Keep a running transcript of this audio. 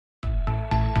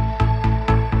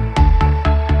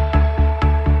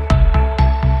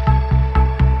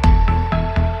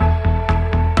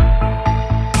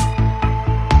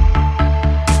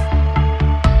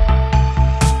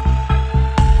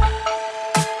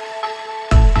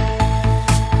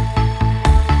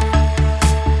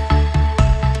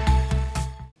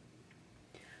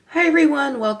Hi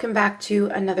everyone, welcome back to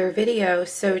another video.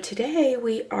 So today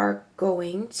we are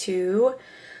going to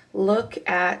look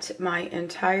at my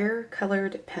entire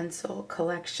colored pencil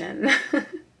collection.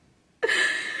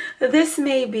 This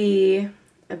may be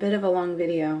a bit of a long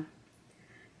video,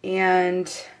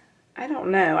 and I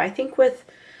don't know, I think with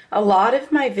a lot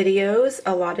of my videos,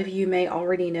 a lot of you may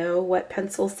already know what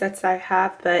pencil sets I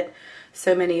have, but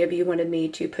so many of you wanted me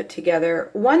to put together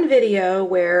one video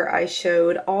where I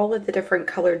showed all of the different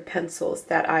colored pencils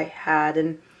that I had.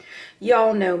 And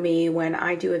y'all know me, when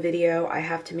I do a video, I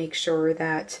have to make sure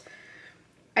that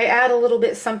I add a little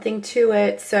bit something to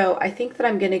it. So I think that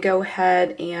I'm going to go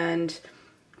ahead and,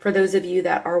 for those of you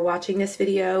that are watching this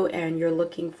video and you're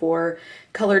looking for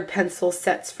colored pencil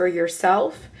sets for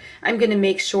yourself, I'm going to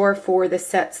make sure for the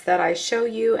sets that I show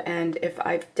you, and if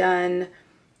I've done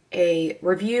a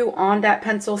review on that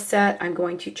pencil set, I'm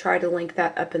going to try to link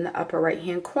that up in the upper right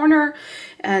hand corner.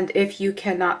 And if you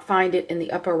cannot find it in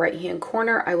the upper right hand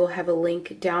corner, I will have a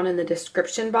link down in the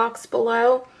description box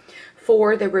below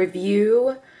for the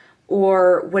review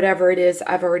or whatever it is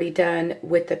I've already done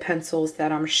with the pencils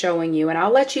that I'm showing you. And I'll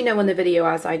let you know in the video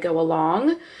as I go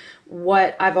along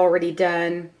what I've already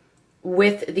done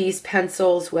with these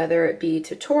pencils, whether it be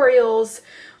tutorials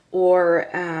or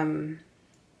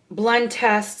blend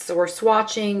tests or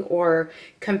swatching or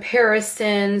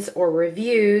comparisons or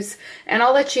reviews. And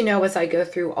I'll let you know as I go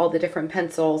through all the different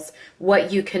pencils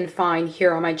what you can find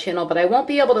here on my channel. But I won't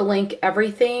be able to link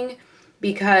everything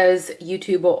because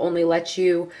YouTube will only let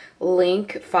you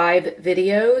link 5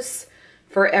 videos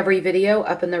for every video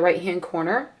up in the right hand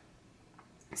corner.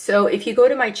 So if you go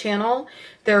to my channel,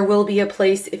 there will be a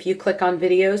place, if you click on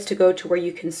videos, to go to where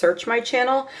you can search my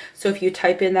channel. So if you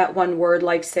type in that one word,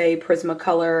 like say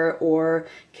Prismacolor or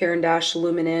Caran d'Ache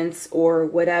Luminance or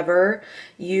whatever,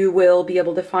 you will be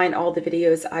able to find all the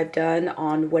videos I've done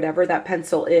on whatever that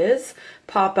pencil is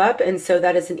pop up. And so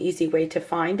that is an easy way to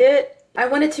find it. I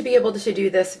wanted to be able to do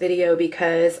this video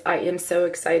because I am so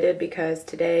excited, because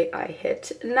today I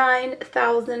hit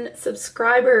 9,000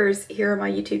 subscribers here on my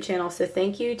YouTube channel. So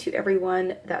thank you to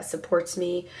everyone that supports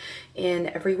me in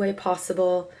every way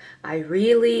possible. I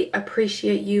really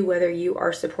appreciate you, whether you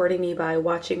are supporting me by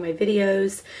watching my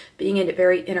videos, being a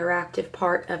very interactive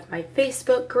part of my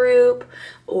Facebook group,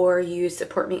 or you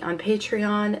support me on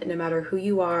Patreon. No matter who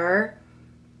you are,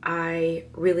 I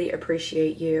really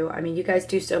appreciate you. I mean, you guys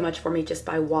do so much for me just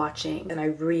by watching, and I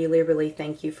really, really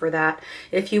thank you for that.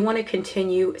 If you want to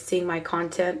continue seeing my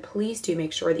content, please do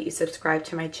make sure that you subscribe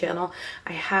to my channel.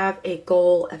 I have a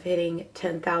goal of hitting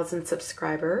 10,000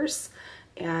 subscribers,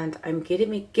 and I'm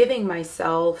giving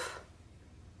myself,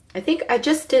 I think I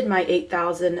just did my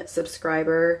 8,000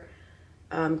 subscriber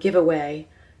giveaway.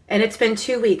 And it's been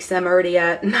 2 weeks and I'm already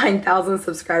at 9,000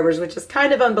 subscribers, which is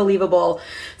kind of unbelievable.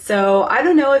 So I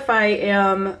don't know if I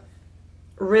am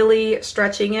really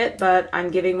stretching it, but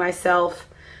I'm giving myself,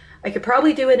 I could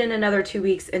probably do it in another 2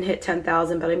 weeks and hit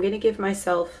 10,000, but I'm going to give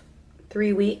myself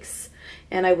 3 weeks.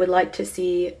 And I would like to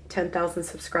see 10,000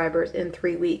 subscribers in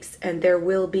 3 weeks. And there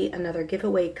will be another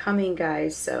giveaway coming,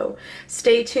 guys. So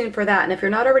stay tuned for that. And if you're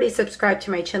not already subscribed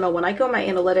to my channel, when I go in my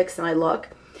analytics and I look,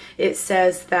 it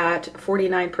says that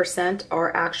 49%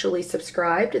 are actually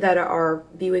subscribed that are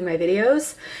viewing my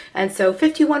videos. And so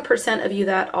 51% of you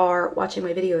that are watching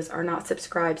my videos are not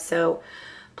subscribed. So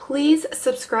please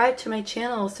subscribe to my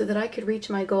channel so that I could reach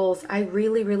my goals. I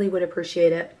really, really would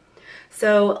appreciate it.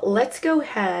 So let's go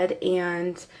ahead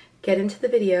and get into the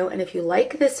video. And if you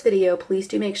like this video, please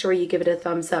do make sure you give it a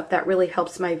thumbs up. That really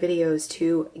helps my videos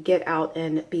to get out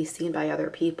and be seen by other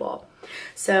people.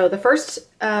 So the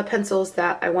first pencils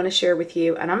that I want to share with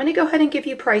you, and I'm going to go ahead and give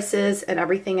you prices and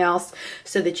everything else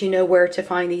so that you know where to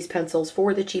find these pencils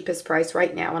for the cheapest price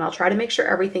right now. And I'll try to make sure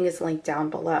everything is linked down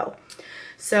below.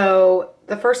 So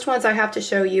the first ones I have to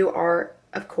show you are,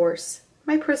 of course,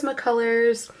 my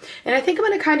Prismacolors. And I think I'm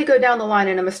going to kind of go down the line,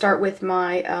 and I'm going to start with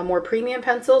my more premium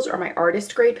pencils or my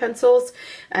artist grade pencils.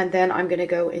 And then I'm going to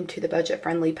go into the budget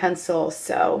friendly pencils.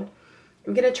 So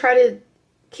I'm going to try to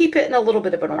keep it in a little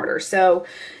bit of an order. So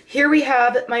here we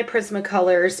have my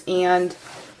Prismacolors, and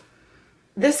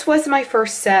this was my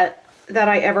first set that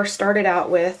I ever started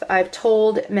out with. I've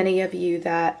told many of you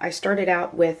that I started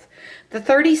out with the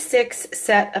 36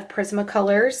 set of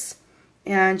Prismacolors,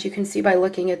 and you can see by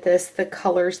looking at this the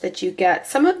colors that you get.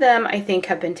 Some of them I think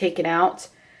have been taken out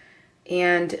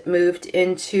and moved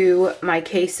into my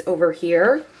case over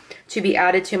here to be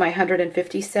added to my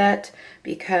 150 set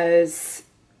because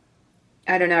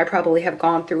I don't know, I probably have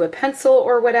gone through a pencil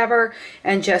or whatever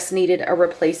and just needed a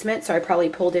replacement, so I probably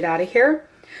pulled it out of here.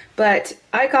 But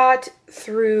I got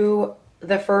through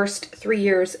the first 3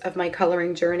 years of my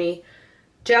coloring journey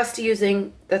just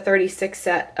using the 36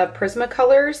 set of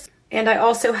Prismacolors. And I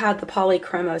also had the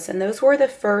Polychromos, and those were the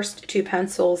first two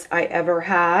pencils I ever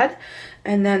had.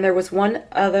 And then there was one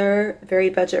other very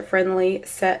budget-friendly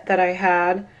set that I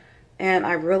had, and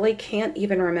I really can't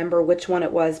even remember which one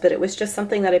it was, but it was just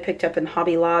something that I picked up in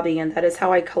Hobby Lobby, and that is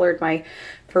how I colored my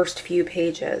first few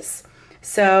pages.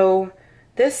 So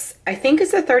this, I think,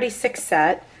 is a 36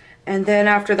 set. And then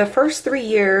after the first 3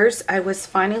 years, I was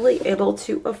finally able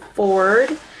to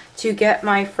afford to get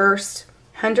my first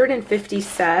 150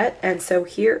 set, and so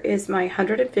here is my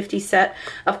 150 set.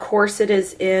 Of course, it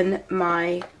is in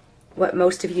my, what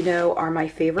most of you know are my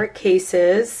favorite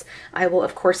cases. I will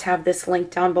of course have this link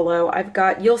down below. I've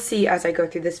got, you'll see as I go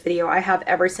through this video, I have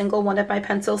every single one of my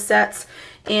pencil sets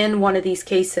in one of these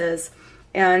cases.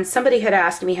 And somebody had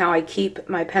asked me how I keep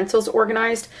my pencils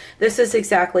organized. This is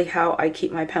exactly how I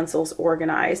keep my pencils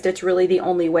organized. It's really the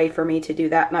only way for me to do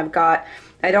that. And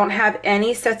I don't have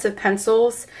any sets of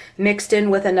pencils mixed in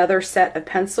with another set of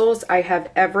pencils. I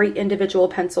have every individual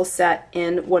pencil set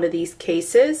in one of these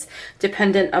cases,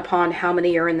 dependent upon how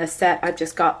many are in the set. I've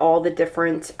just got all the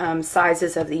different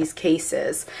sizes of these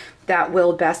cases that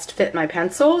will best fit my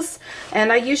pencils.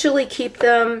 And I usually keep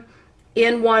them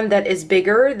in one that is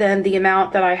bigger than the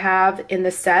amount that I have in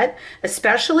the set,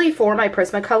 especially for my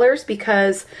Prismacolors,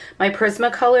 because my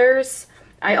Prismacolors,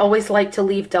 I always like to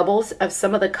leave doubles of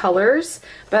some of the colors,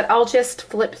 but I'll just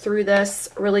flip through this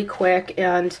really quick,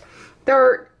 and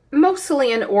they're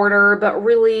mostly in order, but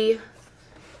really,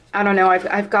 I don't know,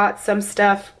 I've got some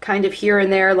stuff kind of here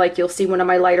and there, like you'll see one of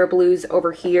my lighter blues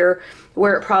over here,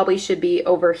 where it probably should be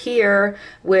over here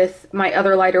with my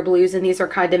other lighter blues, and these are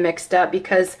kind of mixed up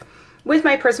because with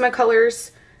my Prismacolors,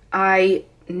 I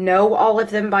know all of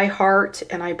them by heart,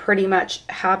 and I pretty much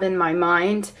have in my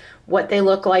mind what they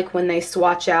look like when they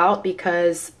swatch out,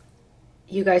 because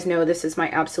you guys know this is my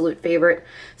absolute favorite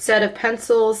set of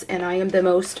pencils and I am the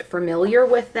most familiar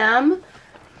with them.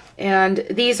 And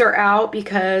these are out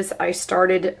because I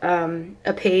started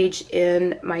a page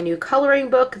in my new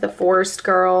coloring book, The Forest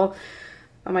Girl.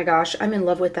 Oh my gosh, I'm in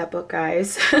love with that book,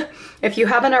 guys. If you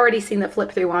haven't already seen the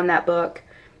flip through on that book,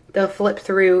 the flip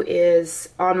through is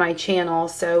on my channel,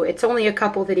 so it's only a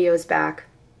couple videos back.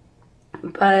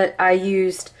 But I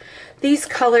used these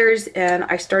colors and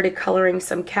I started coloring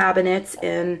some cabinets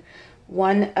in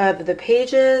one of the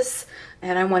pages,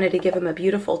 and I wanted to give them a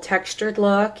beautiful textured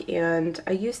look, and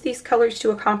I used these colors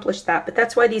to accomplish that. But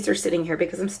that's why these are sitting here,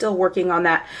 because I'm still working on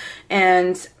that,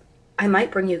 and I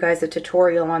might bring you guys a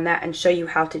tutorial on that and show you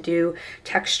how to do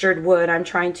textured wood. I'm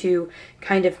trying to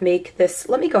kind of make this,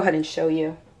 let me go ahead and show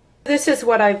you. This is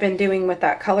what I've been doing with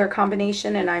that color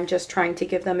combination, and I'm just trying to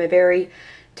give them a very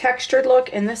textured look.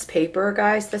 In this paper,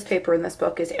 guys, this paper in this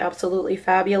book is absolutely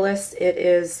fabulous.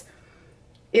 It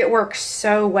works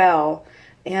so well,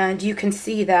 and you can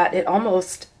see that it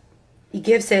almost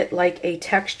gives it like a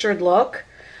textured look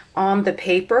on the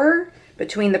paper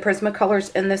between the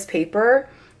Prismacolors in this paper.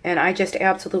 And I just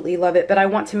absolutely love it. But I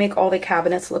want to make all the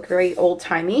cabinets look very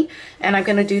old-timey, and I'm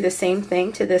going to do the same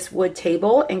thing to this wood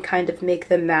table and kind of make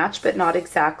them match, but not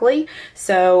exactly.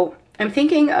 So I'm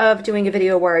thinking of doing a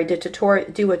video where I do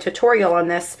a tutorial on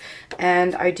this,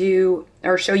 and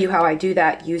show you how I do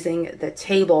that using the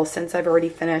table, since I've already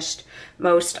finished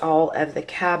most all of the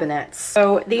cabinets.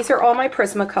 So these are all my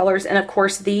Prismacolors, and of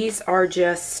course these are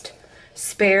just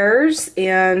spares,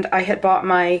 and I had bought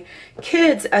my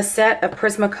kids a set of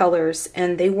Prismacolors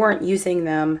and they weren't using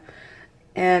them,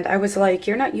 and I was like,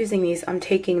 you're not using these, I'm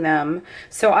taking them.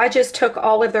 So I just took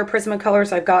all of their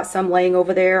Prismacolors. I've got some laying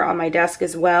over there on my desk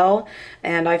as well,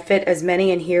 and I fit as many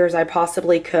in here as I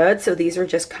possibly could, so these are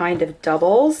just kind of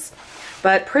doubles.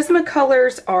 But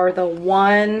Prismacolors are the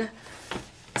one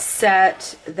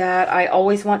set that I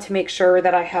always want to make sure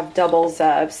that I have doubles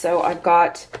of. So I've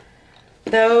got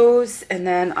those, and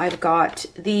then I've got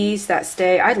these that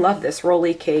stay. I love this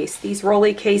rolly case. These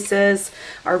rolly cases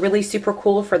are really super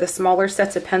cool for the smaller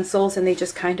sets of pencils, and they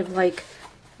just kind of like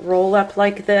roll up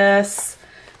like this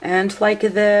and like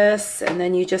this, and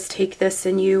then you just take this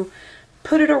and you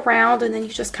put it around, and then you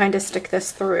just kind of stick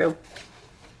this through.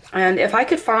 And if I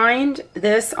could find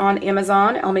this on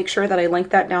Amazon, I'll make sure that I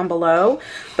link that down below.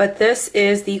 But this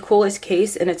is the coolest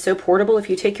case, and it's so portable. If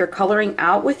you take your coloring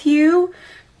out with you,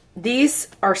 these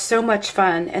are so much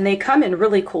fun, and they come in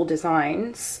really cool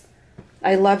designs.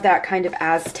 I love that kind of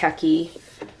Aztec-y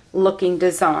looking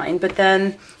design. But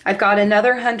then I've got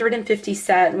another 150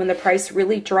 set, and when the price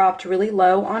really dropped really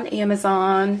low on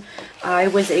Amazon, I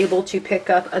was able to pick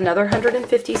up another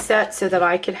 150 set so that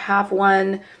I could have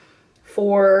one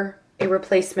for a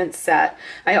replacement set.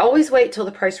 I always wait till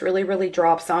the price really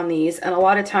drops on these, and a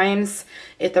lot of times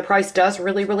if the price does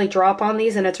really drop on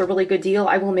these and it's a really good deal,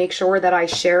 I will make sure that I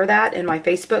share that in my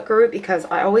Facebook group, because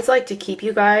I always like to keep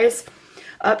you guys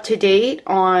up to date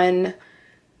on,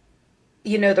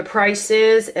 you know, the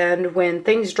prices and when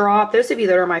things drop. Those of you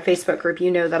that are in my Facebook group, you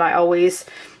know that I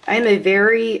am a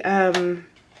very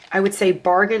I would say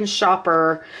bargain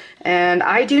shopper, and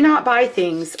I do not buy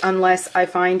things unless I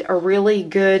find a really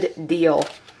good deal.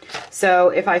 So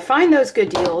if I find those good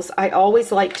deals, I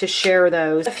always like to share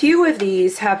those. A few of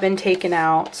these have been taken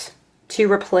out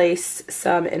to replace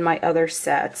some in my other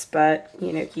sets, but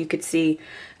you know, you could see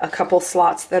a couple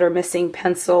slots that are missing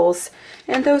pencils,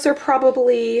 and those are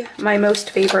probably my most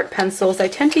favorite pencils. I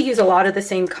tend to use a lot of the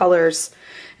same colors,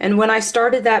 and when I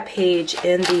started that page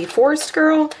in the Forest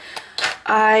Girl,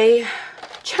 I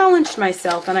challenged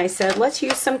myself and I said, let's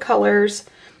use some colors,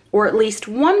 or at least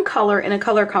one color in a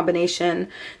color combination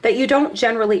that you don't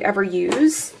generally ever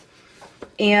use,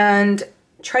 and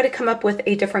try to come up with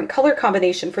a different color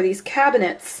combination for these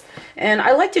cabinets. And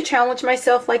I like to challenge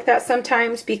myself like that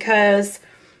sometimes, because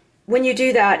when you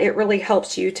do that, it really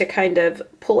helps you to kind of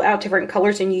pull out different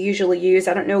colors than you usually use.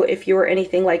 I don't know if you're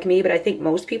anything like me, but I think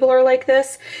most people are like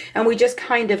this, and we just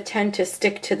kind of tend to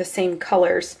stick to the same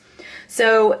colors.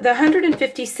 So the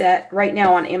 150 set right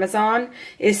now on Amazon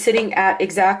is sitting at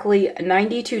exactly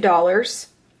 $92.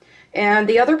 And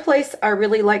the other place I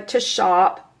really like to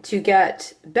shop to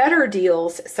get better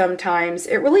deals sometimes,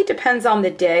 it really depends on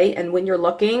the day and when you're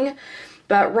looking,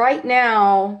 but right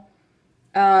now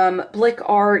Blick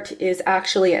Art is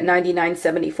actually at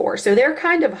 $99.74. So they're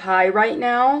kind of high right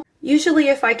now. Usually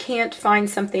if I can't find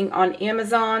something on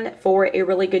Amazon for a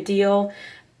really good deal,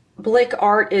 Blick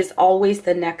Art is always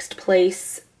the next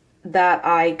place that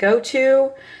I go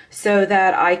to, so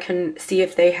that I can see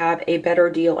if they have a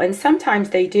better deal. And sometimes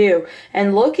they do.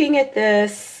 And looking at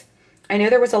this, I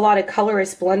know there was a lot of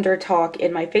colorist blender talk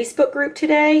in my Facebook group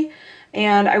today,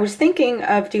 and I was thinking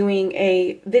of doing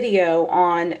a video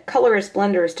on colorist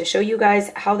blenders to show you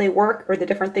guys how they work, or the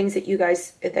different things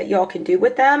that y'all can do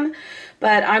with them.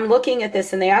 But I'm looking at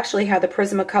this, and they actually have the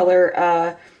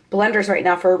Prismacolor blenders right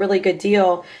now for a really good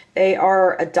deal. They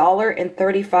are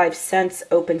 $1.35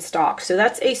 open stock. So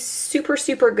that's a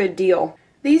super good deal.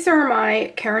 These are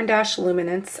my Caran d'Ache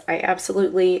Luminance. I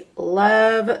absolutely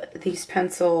love these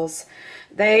pencils.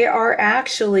 They are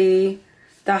actually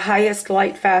the highest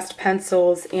light fast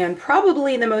pencils, and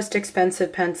probably the most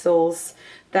expensive pencils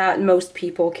that most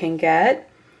people can get.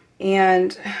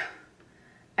 And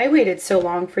I waited so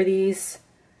long for these,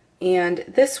 and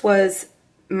this was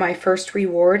my first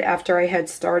reward after I had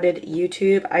started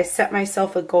YouTube. I set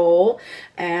myself a goal,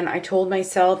 and I told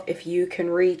myself, if you can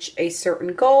reach a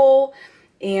certain goal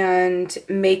and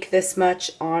make this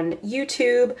much on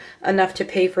YouTube, enough to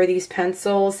pay for these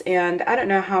pencils. And I don't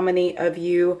know how many of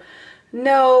you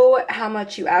know how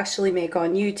much you actually make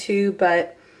on YouTube,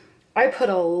 but I put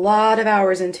a lot of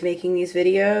hours into making these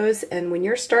videos, and when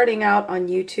you're starting out on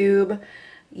YouTube,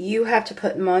 you have to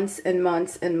put months and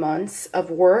months and months of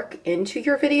work into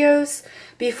your videos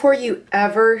before you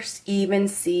ever even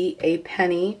see a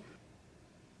penny.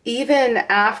 Even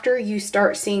after you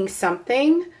start seeing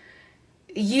something,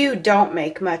 you don't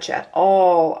make much at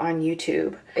all on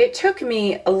YouTube. It took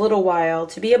me a little while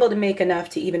to be able to make enough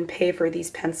to even pay for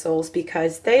these pencils,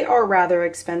 because they are rather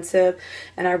expensive,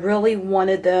 and I really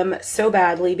wanted them so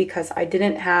badly, because I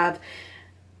didn't have,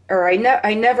 or I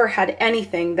never had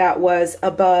anything that was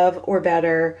above or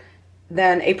better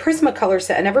than a Prismacolor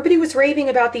set. And everybody was raving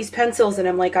about these pencils, and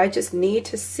I'm like, I just need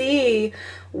to see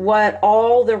what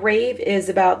all the rave is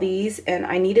about these. And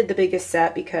I needed the biggest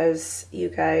set, because you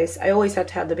guys, I always have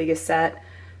to have the biggest set.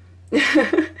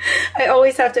 I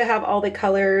always have to have all the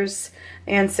colors.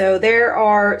 And so there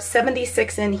are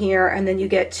 76 in here, and then you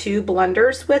get 2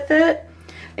 blenders with it.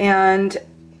 And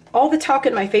all the talk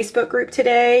in my Facebook group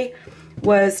today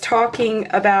was talking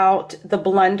about the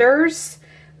blenders,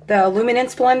 the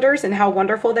Luminance blenders, and how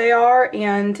wonderful they are.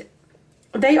 And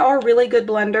they are really good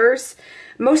blenders.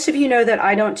 Most of you know that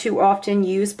I don't too often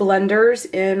use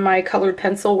blenders in my colored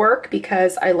pencil work,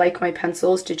 because I like my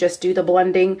pencils to just do the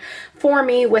blending for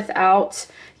me without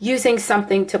using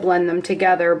something to blend them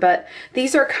together. But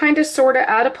these are kind of sort of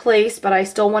out of place, but I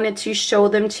still wanted to show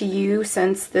them to you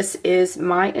since this is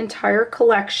my entire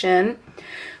collection.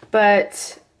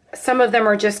 But some of them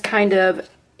are just kind of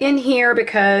in here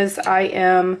because I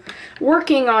am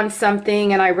working on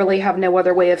something and I really have no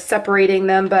other way of separating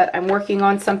them, but I'm working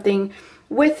on something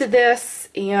with this,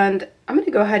 and I'm going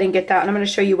to go ahead and get that, and I'm going to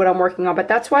show you what I'm working on, but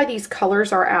that's why these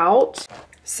colors are out.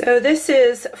 So this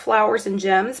is Flowers and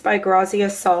Gems by Grazia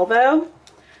Salvo,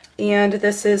 and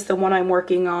this is the one I'm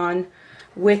working on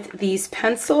with these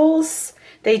pencils.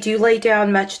 They do lay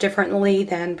down much differently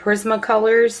than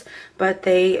Prismacolors, but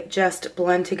they just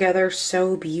blend together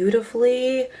so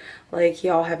beautifully. Like,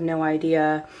 y'all have no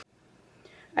idea.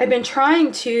 I've been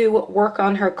trying to work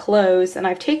on her clothes, and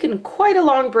I've taken quite a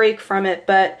long break from it,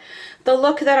 but the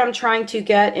look that I'm trying to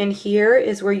get in here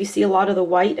is where you see a lot of the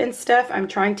white and stuff. I'm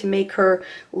trying to make her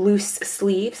loose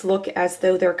sleeves look as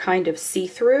though they're kind of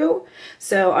see-through.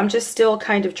 So I'm just still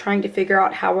kind of trying to figure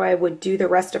out how I would do the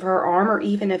rest of her arm, or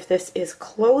even if this is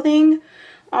clothing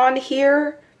on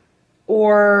here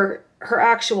or her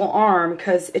actual arm,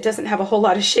 because it doesn't have a whole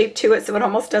lot of shape to it, so it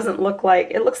almost doesn't look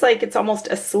like, it looks like it's almost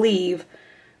a sleeve.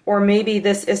 Or maybe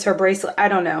this is her bracelet. I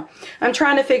don't know. I'm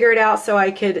trying to figure it out so I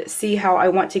could see how I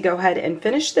want to go ahead and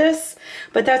finish this.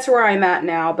 But that's where I'm at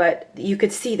now. But you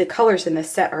could see the colors in this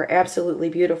set are absolutely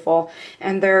beautiful.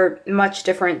 And they're much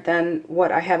different than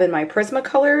what I have in my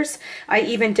Prismacolors. I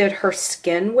even did her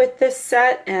skin with this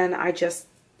set. And I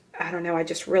don't know. I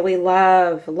just really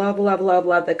love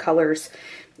the colors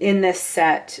in this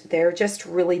set. They're just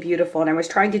really beautiful, and I was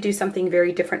trying to do something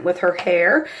very different with her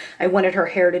hair. I wanted her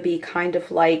hair to be kind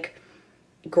of like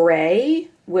gray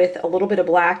with a little bit of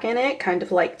black in it, kind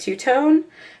of like two-tone.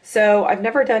 So I've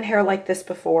never done hair like this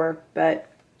before, but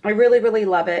I really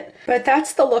love it. But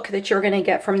that's the look that you're going to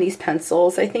get from these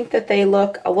pencils. I think that they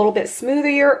look a little bit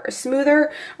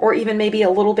smoother, or even maybe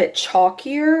a little bit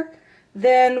chalkier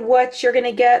than what you're going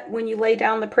to get when you lay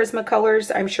down the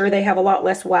Prismacolors. I'm sure they have a lot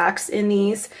less wax in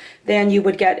these than you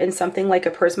would get in something like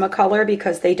a Prismacolor,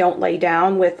 because they don't lay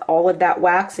down with all of that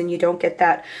wax, and you don't get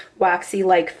that waxy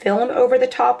like film over the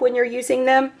top when you're using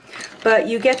them. But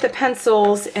you get the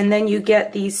pencils, and then you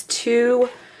get these two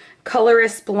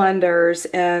Colorist blenders,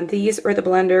 and these are the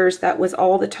blenders that was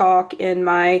all the talk in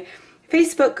my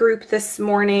Facebook group this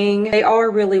morning. They are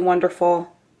really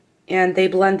wonderful, and they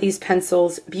blend these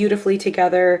pencils beautifully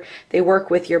together. They work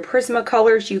with your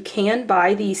Prismacolors. You can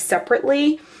buy these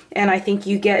separately, and I think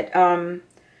you get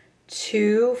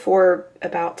two for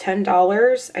about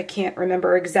 $10. I can't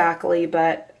remember exactly,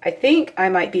 but I think I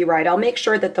might be right. I'll make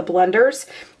sure that the blenders,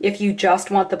 if you just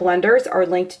want the blenders, are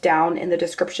linked down in the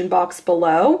description box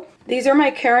below. These are my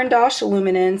Caran d'Ache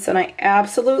Luminance, and I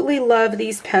absolutely love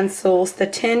these pencils. The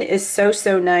tin is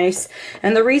so nice,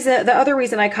 and the other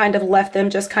reason I kind of left them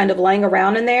just kind of laying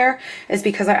around in there is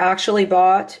because I actually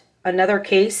bought another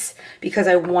case because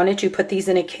I wanted to put these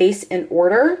in a case in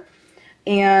order,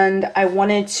 and I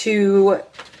wanted to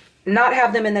not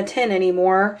have them in the tin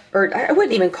anymore. Or I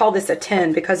wouldn't even call this a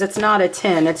tin, because it's not a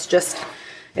tin,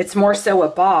 it's more so a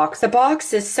box. The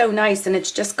box is so nice, and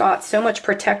it's just got so much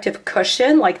protective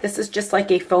cushion. Like, this is just like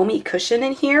a foamy cushion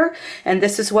in here, and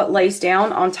this is what lays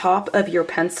down on top of your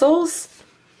pencils.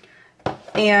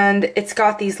 And it's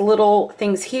got these little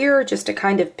things here just to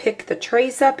kind of pick the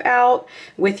trays up out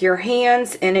with your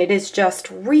hands, and it is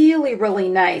just really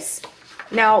nice.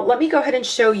 Now, let me go ahead and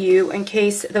show you, in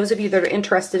case those of you that are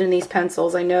interested in these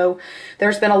pencils. I know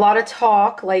there's been a lot of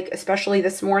talk, like especially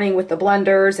this morning with the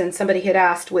blenders, and somebody had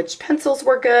asked which pencils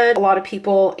were good. A lot of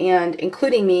people, and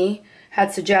including me,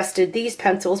 had suggested these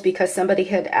pencils because somebody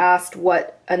had asked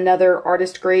what another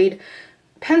artist grade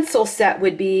pencil set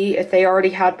would be if they already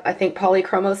had, I think,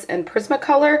 Polychromos and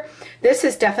Prismacolor. This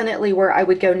is definitely where I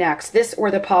would go next, this or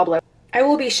the Pablo. I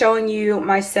will be showing you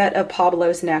my set of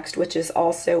Pablos next, which is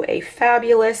also a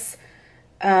fabulous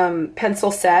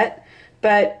pencil set.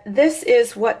 But this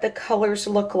is what the colors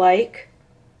look like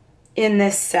in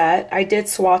this set. I did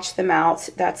swatch them out.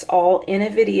 That's all in a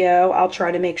video. I'll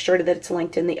try to make sure that it's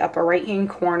linked in the upper right hand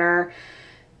corner,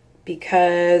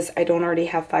 because I don't already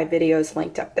have 5 videos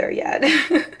linked up there yet.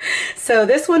 So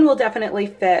this one will definitely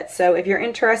fit. So if you're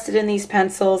interested in these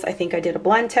pencils, I think I did a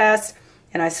blend test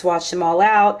and I swatched them all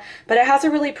out, but it has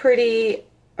a really pretty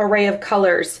array of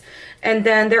colors. And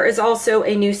then there is also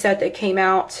a new set that came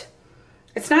out.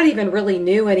 It's not even really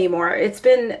new anymore. It's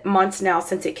been months now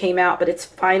since it came out, but it's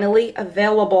finally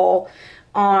available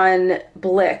on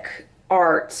Blick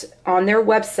Art on their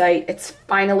website. It's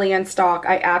finally in stock.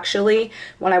 I actually,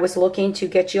 when I was looking to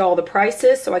get you all the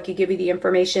prices so I could give you the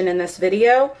information in this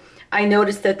video, I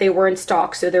noticed that they were in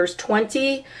stock. So there's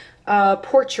 20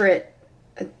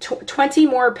 20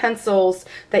 more pencils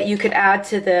that you could add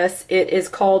to this. It is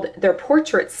called their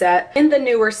portrait set. In the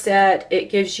newer set, it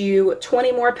gives you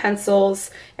 20 more pencils,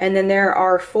 and then there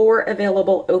are 4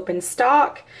 available open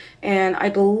stock, and I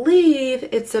believe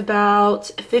it's about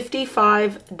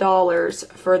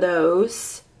 $55 for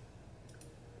those.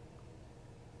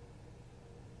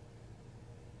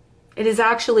 It is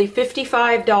actually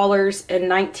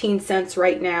 $55.19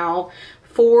 right now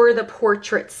for the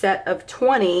portrait set of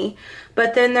 20,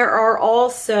 but then there are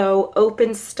also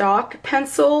open stock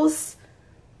pencils,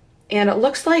 and it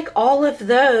looks like all of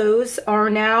those are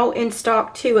now in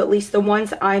stock too, at least the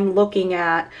ones I'm looking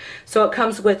at. So it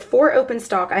comes with 4 open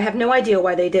stock. I have no idea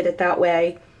why they did it that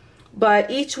way,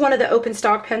 but each one of the open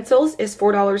stock pencils is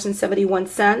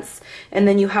 $4.71, and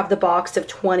then you have the box of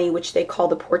 20, which they call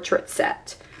the portrait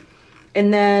set.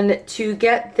 And then to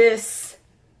get this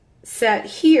set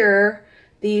here,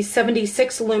 the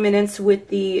 76 luminance with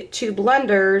the 2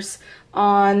 blenders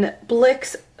on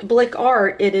Blick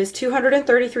Art, it is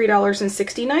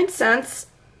 $233.69.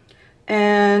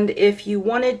 And if you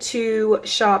wanted to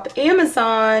shop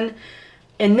Amazon,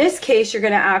 in this case, you're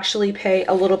going to actually pay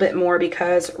a little bit more,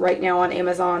 because right now on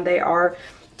Amazon they are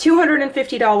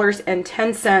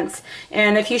 $250.10.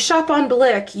 And if you shop on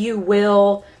Blick, you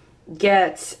will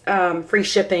get free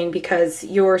shipping, because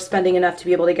you're spending enough to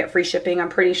be able to get free shipping. I'm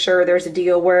pretty sure there's a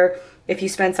deal where if you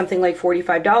spend something like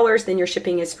 $45, then your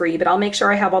shipping is free, but I'll make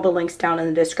sure I have all the links down in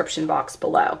the description box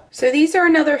below. So these are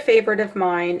another favorite of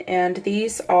mine, and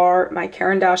these are my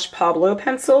Caran d'Ache Pablo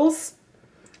pencils.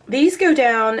 These go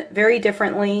down very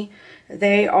differently.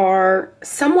 They are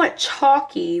somewhat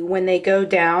chalky when they go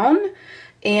down,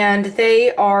 and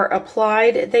they are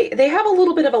applied, they have a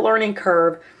little bit of a learning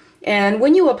curve. And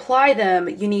when you apply them,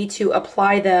 you need to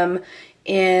apply them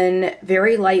in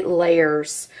very light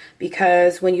layers,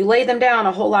 because when you lay them down,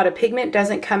 a whole lot of pigment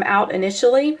doesn't come out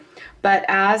initially, but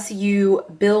as you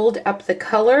build up the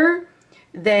color,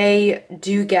 they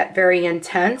do get very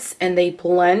intense and they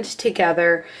blend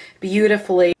together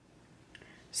beautifully.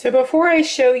 So before I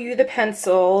show you the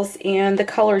pencils and the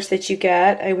colors that you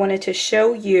get, I wanted to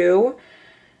show you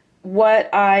what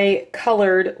I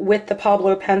colored with the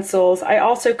Pablo pencils. I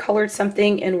also colored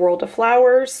something in World of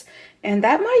Flowers, and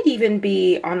that might even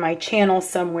be on my channel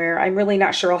somewhere. I'm really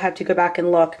not sure. I'll have to go back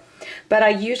and look. But I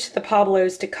used the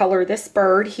Pablos to color this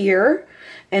bird here,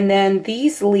 and then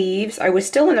these leaves. I was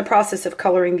still in the process of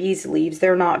coloring these leaves.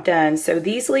 They're not done. So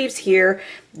these leaves here,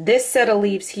 this set of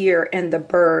leaves here, and the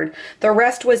bird. The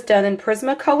rest was done in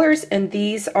Prismacolors, and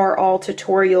these are all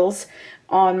tutorials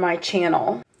on my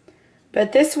channel.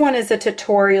 But this one is a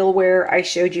tutorial where I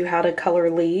showed you how to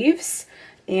color leaves.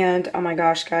 And oh my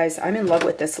gosh, guys, I'm in love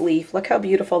with this leaf. Look how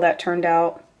beautiful that turned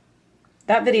out.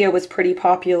 That video was pretty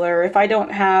popular. If I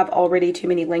don't have already too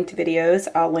many linked videos,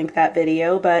 I'll link that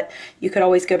video, but you could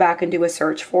always go back and do a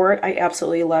search for it. I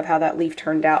absolutely love how that leaf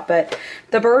turned out. But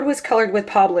the bird was colored with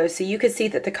Pablo, so you could see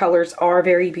that the colors are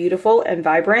very beautiful and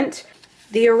vibrant.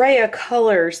 The array of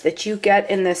colors that you get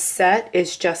in this set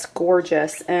is just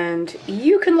gorgeous, and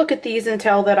you can look at these and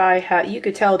tell that you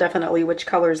could tell definitely which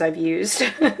colors I've used.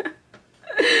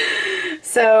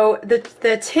 So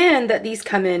the tin that these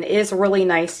come in is really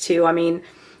nice too. I mean,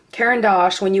 Caran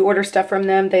d'Ache, when you order stuff from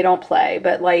them, they don't play,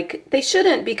 but like they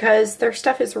shouldn't, because their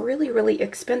stuff is really, really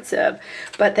expensive,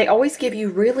 but they always give you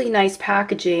really nice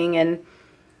packaging. And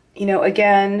you know,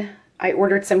 again, I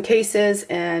ordered some cases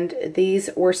and these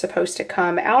were supposed to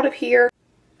come out of here.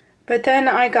 But then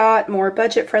I got more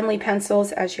budget-friendly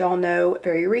pencils, as y'all know,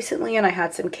 very recently, and I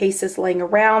had some cases laying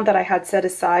around that I had set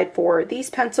aside for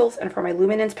these pencils and for my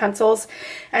luminance pencils.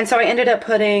 And so I ended up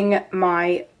putting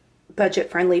my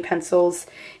budget-friendly pencils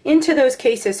into those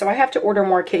cases, so I have to order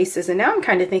more cases. And now I'm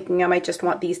kind of thinking I might just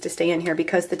want these to stay in here,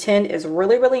 because the tin is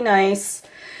really, really nice.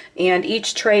 And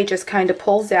each tray just kind of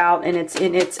pulls out, and it's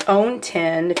in its own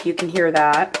tin, if you can hear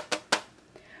that.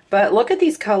 But look at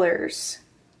these colors.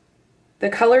 The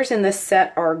colors in this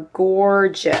set are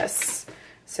gorgeous.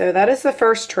 So that is the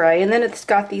first tray, and then it's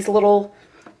got these little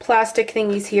plastic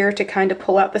thingies here to kind of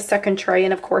pull out the second tray.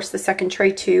 And of course the second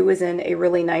tray too is in a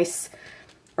really nice,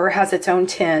 or has its own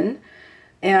tin.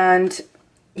 And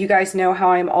you guys know how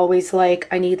I'm always like,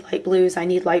 I need light blues, I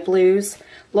need light blues.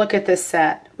 Look at this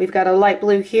set. We've got a light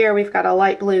blue here, we've got a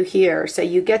light blue here. So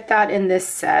you get that in this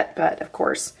set, but of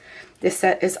course, this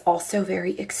set is also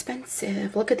very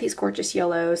expensive. Look at these gorgeous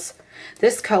yellows.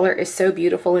 This color is so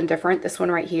beautiful and different. This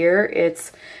one right here,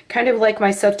 it's kind of like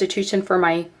my substitution for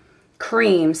my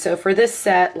cream. So for this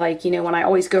set, like, you know, when I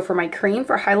always go for my cream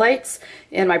for highlights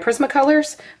in my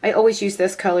Prismacolors, I always use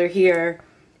this color here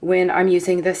when I'm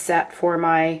using this set for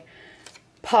my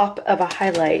pop of a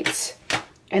highlight.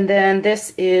 And then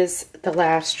this is the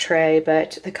last tray,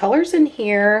 but the colors in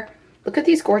here, look at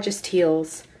these gorgeous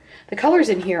teals. The colors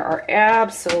in here are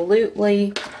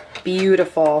absolutely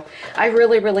beautiful. I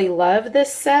really, really love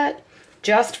this set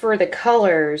just for the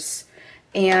colors.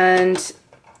 And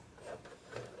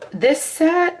this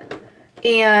set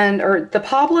or the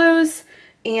Pablos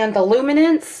and the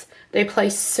Luminance, they play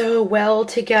so well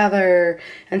together.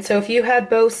 And so if you had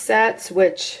both sets,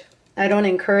 which I don't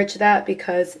encourage that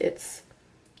because it's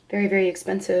very, very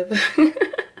expensive.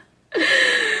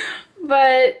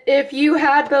 But if you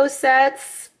had both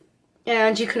sets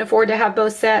and you can afford to have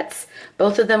both sets,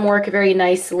 both of them work very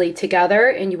nicely together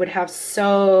and you would have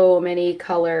so many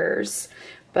colors.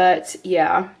 But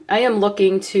yeah, I am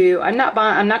looking to, I'm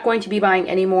not going to be buying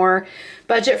any more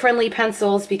budget-friendly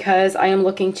pencils because I am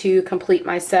looking to complete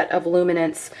my set of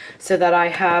Luminance so that I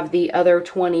have the other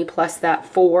 20 plus that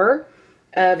 4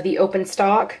 of the open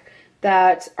stock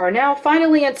that are now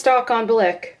finally in stock on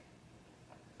Blick.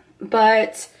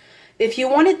 But if you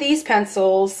wanted these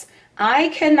pencils, I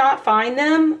cannot find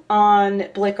them on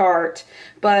Blick Art,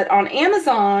 but on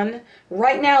Amazon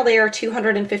right now they are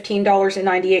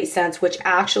 $215.98, which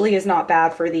actually is not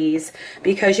bad for these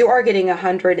because you are getting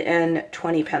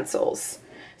 120 pencils.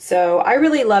 So I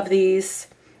really love these.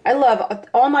 I love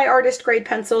all my artist grade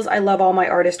pencils. I love all my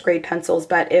artist grade pencils,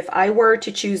 but if I were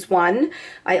to choose one,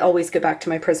 I always go back to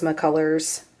my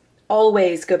Prismacolors.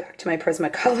 Always go back to my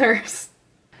Prismacolors.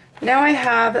 Now I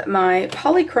have my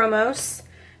Polychromos,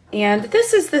 and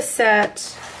this is the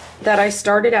set that I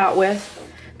started out with.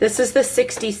 This is the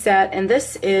 60 set, and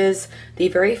this is the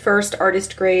very first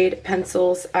artist grade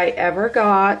pencils I ever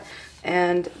got,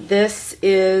 and this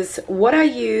is what I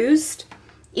used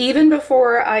even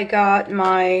before I got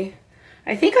my,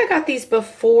 I think I got these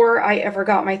before I ever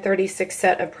got my 36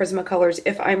 set of Prismacolors,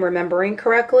 if I'm remembering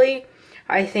correctly.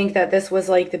 I think that this was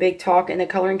like the big talk in the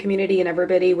coloring community and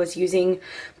everybody was using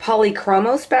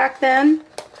Polychromos back then.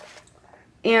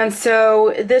 And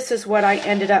so this is what I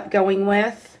ended up going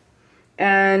with.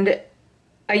 And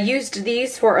I used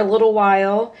these for a little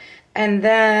while, and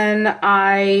then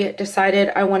I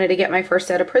decided I wanted to get my first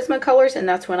set of Prismacolors, and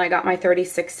that's when I got my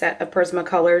 36 set of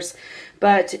Prismacolors.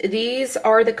 But these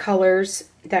are the colors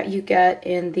that you get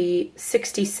in the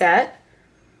 60 set.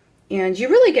 And you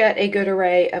really get a good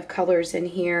array of colors in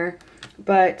here.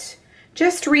 But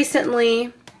just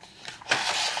recently,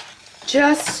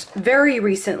 just very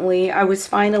recently, I was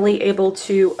finally able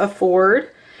to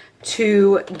afford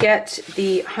to get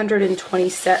the 120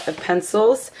 set of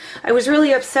pencils. I was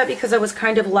really upset because I was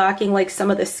kind of lacking like some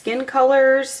of the skin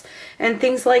colors and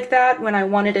things like that when I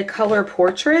wanted to color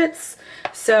portraits.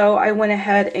 So I went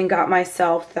ahead and got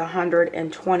myself the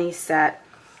 120 set.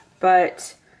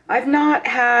 But I've not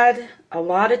had a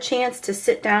lot of chance to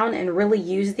sit down and really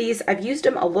use these. I've used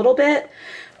them a little bit,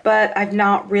 but I've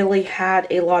not really had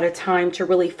a lot of time to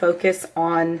really focus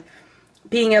on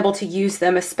being able to use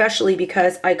them, especially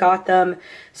because I got them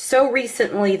so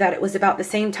recently that it was about the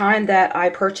same time that I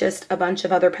purchased a bunch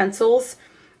of other pencils,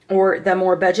 or the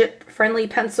more budget-friendly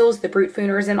pencils, the Brute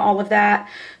Fooners and all of that,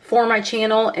 for my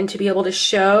channel and to be able to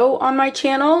show on my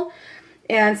channel.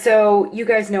 And so you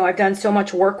guys know I've done so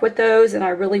much work with those, and I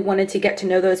really wanted to get to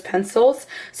know those pencils.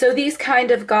 So these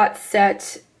kind of got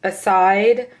set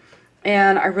aside,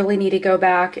 and I really need to go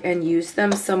back and use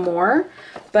them some more.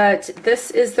 But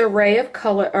this is the array of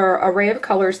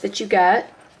colors that you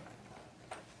get.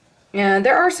 And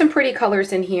there are some pretty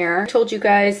colors in here. I told you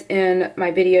guys in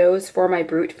my videos for my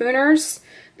Brute Fooners,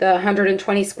 the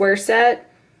 120 square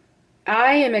set,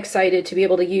 I am excited to be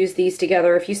able to use these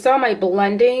together. If you saw my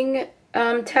blending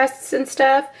tests and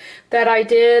stuff that I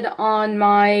did on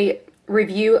my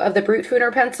review of the Brute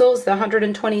Fooner pencils, the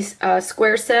 120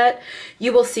 square set,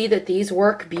 you will see that these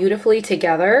work beautifully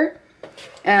together,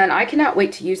 and I cannot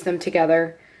wait to use them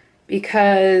together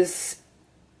because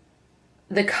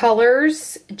the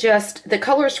colors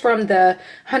from the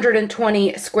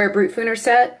 120 square Brute Fooner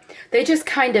set, they just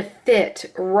kind of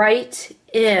fit right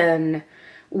in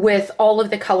with all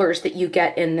of the colors that you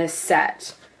get in this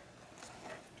set.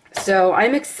 So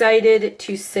I'm excited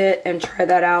to sit and try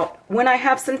that out when I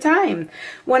have some time,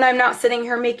 when I'm not sitting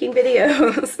here making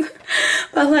videos.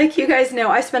 But like you guys know,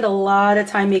 I spend a lot of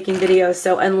time making videos,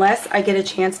 so unless I get a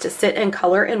chance to sit and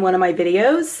color in one of my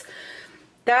videos,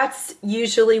 that's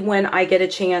usually when I get a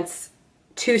chance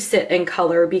to sit and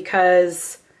color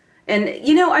because, and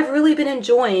you know, I've really been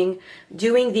enjoying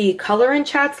doing the color and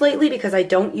chats lately because I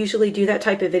don't usually do that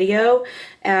type of video,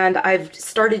 and I've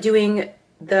started doing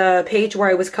the page where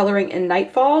I was coloring in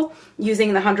Nightfall using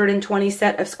the 120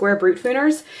 set of square Brute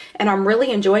Fooners, and I'm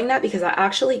really enjoying that because I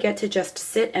actually get to just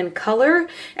sit and color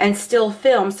and still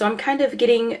film. So I'm kind of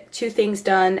getting two things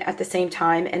done at the same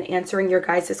time and answering your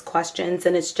guys' questions,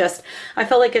 and it's just, I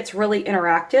feel like it's really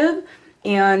interactive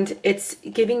and it's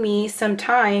giving me some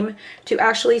time to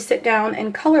actually sit down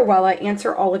and color while I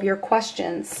answer all of your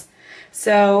questions.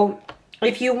 So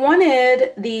if you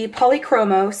wanted the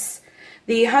Polychromos,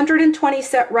 the 120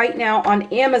 set right now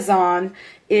on Amazon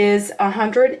is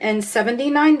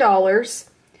 $179.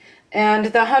 And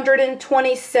the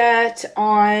 120 set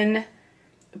on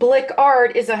Blick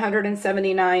Art is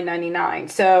 $179.99.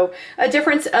 So a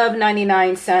difference of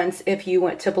 99 cents if you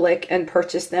went to Blick and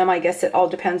purchased them. I guess it all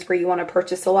depends where you want to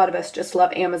purchase. A lot of us just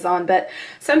love Amazon, but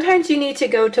sometimes you need to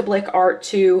go to Blick Art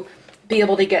to be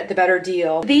able to get the better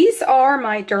deal. These are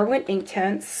my Derwent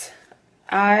Inktense.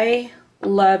 I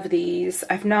love these.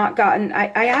 I've not gotten,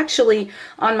 I actually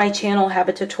on my channel have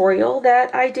a tutorial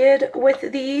that I did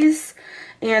with these.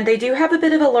 And they do have a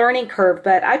bit of a learning curve,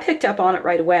 but I picked up on it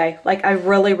right away. Like, I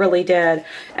really, really did.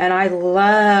 And I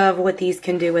love what these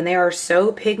can do. And they are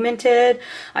so pigmented.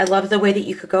 I love the way that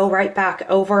you could go right back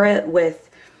over it with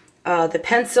the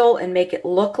pencil and make it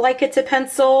look like it's a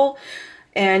pencil.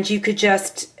 And you could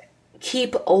just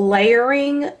keep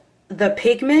layering the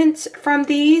pigment from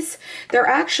these. They're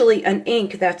actually an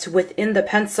ink that's within the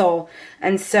pencil.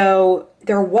 And so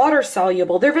they're water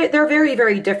soluble. They're very,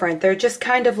 very different. They're just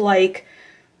kind of like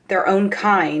their own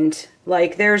kind.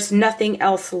 Like, there's nothing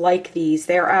else like these.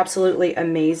 They're absolutely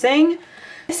amazing.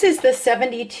 This is the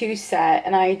 72 set,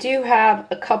 and I do have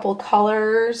a couple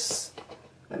colors.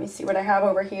 Let me see what I have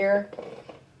over here.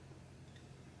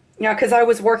 Yeah, because I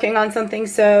was working on something,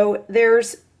 so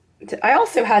I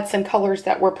also had some colors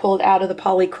that were pulled out of the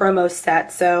Polychromos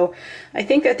set, so I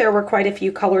think that there were quite a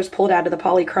few colors pulled out of the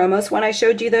Polychromos when I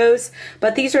showed you those,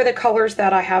 but these are the colors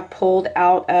that I have pulled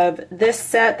out of this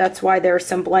set. That's why there are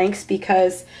some blanks,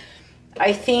 because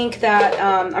I think that,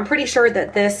 I'm pretty sure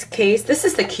that this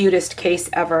is the cutest case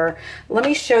ever. Let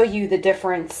me show you the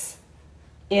difference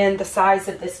in the size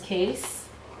of this case.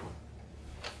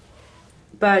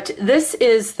 But this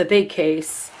is the big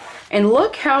case. And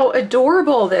look how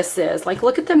adorable this is. Like,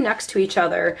 look at them next to each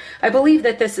other. I believe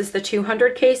that this is the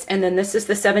 200 case, and then this is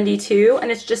the 72, and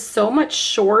it's just so much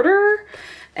shorter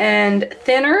and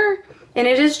thinner, and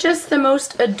it is just the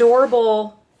most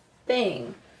adorable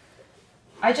thing.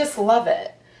 I just love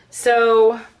it.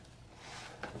 So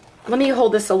let me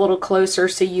hold this a little closer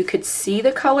so you could see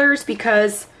the colors,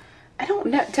 because I don't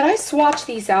know, did I swatch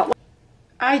these out?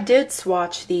 I did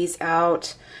swatch these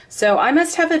out. So I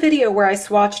must have a video where I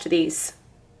swatched these.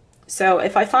 So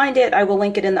if I find it, I will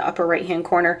link it in the upper right hand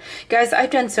corner. Guys, I've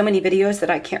done so many videos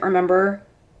that I can't remember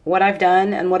what I've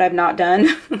done and what I've not done.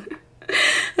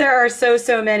 There are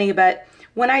so many, but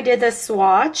when I did this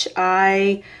swatch,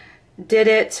 I did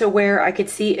it to where I could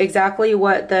see exactly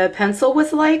what the pencil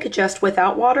was like, just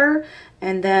without water.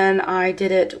 And then I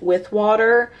did it with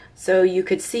water so you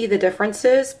could see the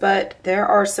differences, but there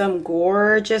are some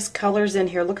gorgeous colors in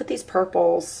here. Look at these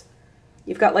purples.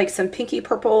 You've got like some pinky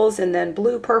purples and then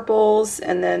blue purples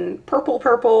and then purple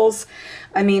purples.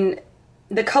 I mean,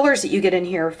 the colors that you get in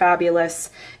here are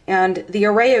fabulous. And the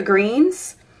array of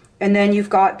greens, and then you've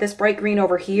got this bright green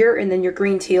over here and then your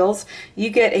green teals.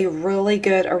 You get a really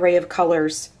good array of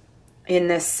colors in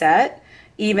this set.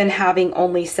 Even having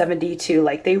only 72,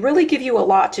 like, they really give you a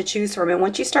lot to choose from, and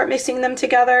once you start mixing them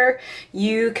together,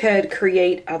 you could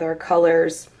create other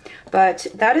colors. But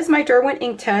that is my Derwent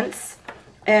Inktense,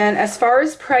 and as far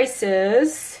as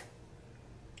prices,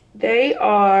 they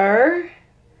are,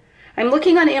 I'm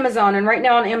looking on Amazon, and right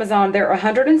now on Amazon they're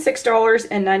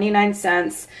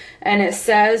 $106.99, and it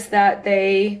says that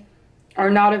they are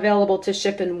not available to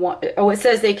ship in it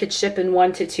says they could ship in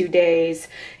 1 to 2 days.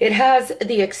 It has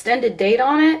the extended date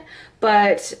on it,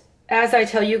 but as I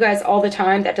tell you guys all the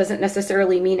time, that doesn't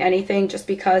necessarily mean anything just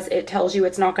because it tells you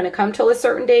it's not going to come till a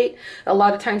certain date. A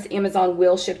lot of times Amazon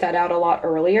will ship that out a lot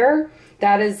earlier.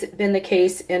 That has been the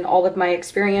case in all of my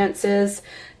experiences.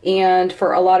 And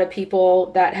for a lot of people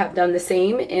that have done the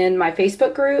same in my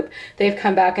Facebook group, they've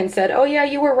come back and said, oh yeah,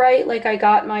 you were right. Like, I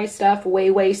got my stuff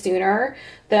way sooner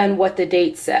than what the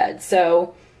date said.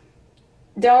 So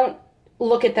don't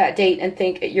look at that date and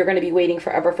think you're going to be waiting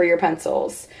forever for your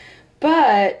pencils.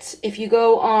 But if you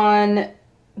go on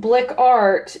Blick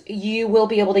Art, you will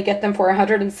be able to get them for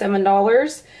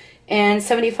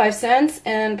 $107.75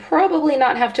 and probably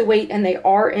not have to wait, and they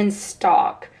are in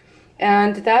stock.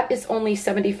 And that is only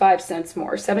 75 cents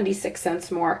more, 76 cents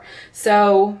more.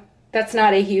 So that's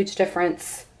not a huge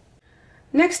difference.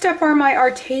 Next up are my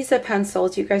Arteza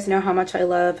pencils. You guys know how much I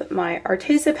love my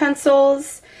Arteza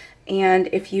pencils. And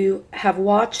if you have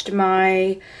watched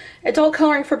my Adult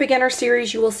Coloring for Beginner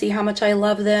series, you will see how much I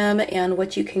love them and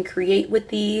what you can create with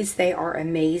these. They are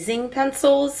amazing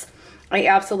pencils. I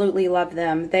absolutely love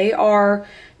them. They are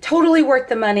totally worth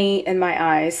the money in my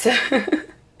eyes.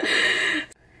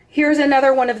 Here's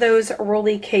another one of those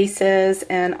rolly cases,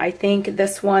 and I think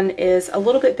this one is a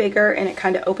little bit bigger and it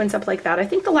kind of opens up like that. I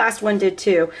think the last one did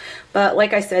too, but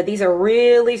like I said, these are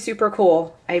really super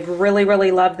cool. I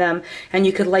really love them, and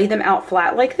you could lay them out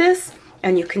flat like this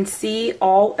and you can see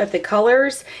all of the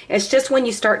colors. It's just when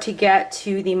you start to get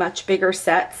to the much bigger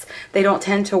sets, they don't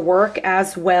tend to work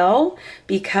as well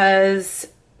because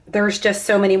there's just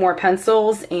so many more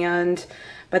pencils, and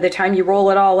by the time you roll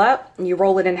it all up, you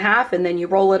roll it in half and then you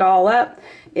roll it all up,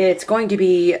 it's going to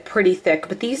be pretty thick.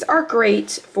 But these are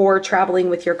great for traveling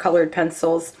with your colored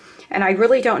pencils. And I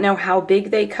really don't know how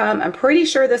big they come. I'm pretty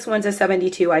sure this one's a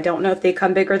 72. I don't know if they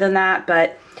come bigger than that,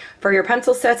 but for your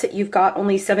pencil sets that you've got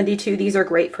only 72, these are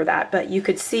great for that. But you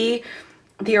could see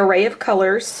the array of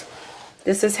colors.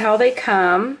 This is how they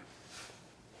come.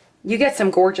 You get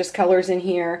some gorgeous colors in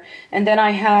here. And then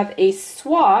I have a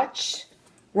swatch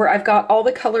where I've got all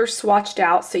the colors swatched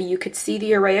out so you could see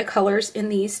the array of colors in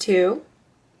these two.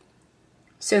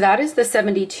 So that is the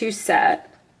 72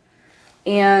 set.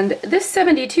 And this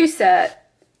 72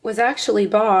 set was actually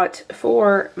bought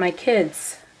for my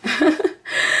kids.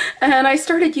 And I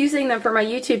started using them for my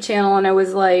YouTube channel, and I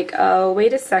was like, oh,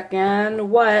 wait a second,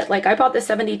 what? Like, I bought the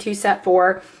 72 set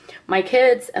for my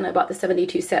kids, and I bought the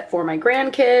 72 set for my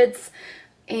grandkids,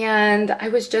 and I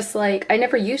was just like, I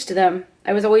never used them.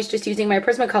 I was always just using my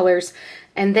Prismacolors.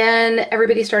 And then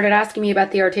everybody started asking me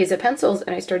about the Arteza pencils,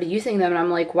 and I started using them, and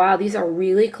I'm like, wow, these are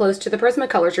really close to the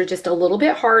Prismacolors. They're just a little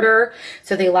bit harder,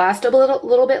 so they last a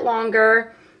little bit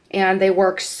longer, and they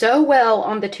work so well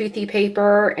on the toothy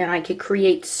paper, and I could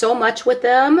create so much with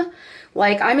them.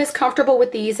 Like, I'm as comfortable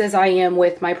with these as I am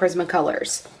with my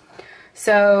Prismacolors.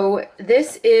 So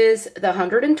this is the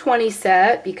 120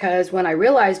 set, because when I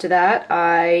realized that,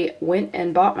 I went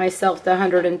and bought myself the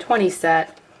 120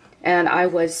 set, and I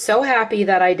was so happy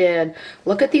that I did.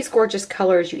 Look at these gorgeous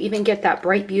colors. You even get that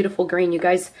bright, beautiful green. You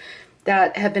guys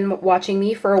that have been watching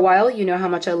me for a while, you know how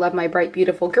much I love my bright,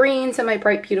 beautiful greens and my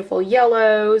bright, beautiful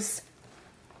yellows.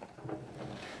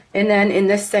 And then in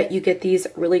this set, you get these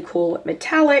really cool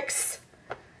metallics.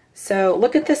 So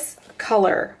look at this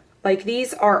color. Like,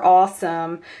 these are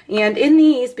awesome. And in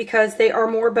these, because they are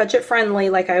more budget friendly,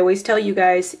 like I always tell you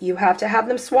guys, you have to have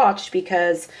them swatched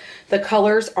because the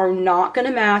colors are not going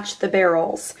to match the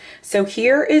barrels. So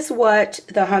here is what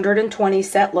the 120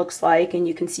 set looks like, and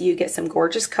you can see you get some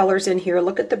gorgeous colors in here.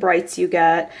 Look at the brights you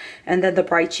get, and then the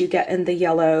brights you get in the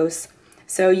yellows.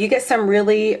 So you get some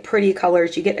really pretty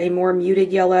colors. You get a more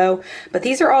muted yellow, but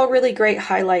these are all really great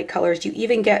highlight colors. You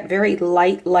even get very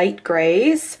light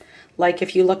grays. Like,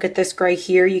 if you look at this gray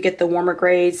here, you get the warmer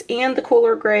grays and the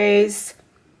cooler grays.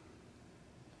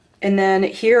 And then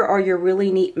here are your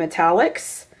really neat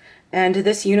metallics. And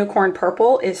this unicorn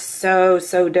purple is so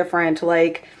different.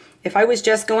 Like, if I was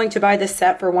just going to buy this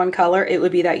set for one color, it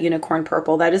would be that unicorn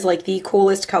purple. That is like the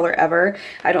coolest color ever.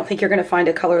 I don't think you're going to find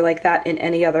a color like that in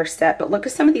any other set. But look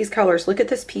at some of these colors. Look at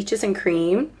this peaches and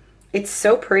cream. It's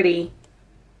so pretty.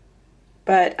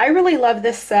 But I really love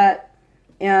this set.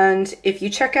 And if you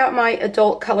check out my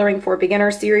Adult Coloring for Beginner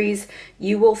series,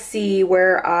 you will see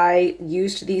where I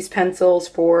used these pencils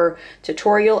for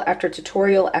tutorial after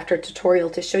tutorial after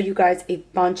tutorial to show you guys a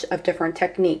bunch of different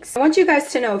techniques. I want you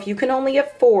guys to know, if you can only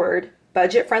afford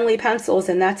budget-friendly pencils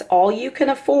and that's all you can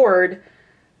afford,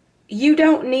 you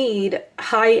don't need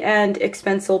high-end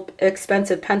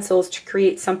expensive pencils to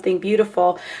create something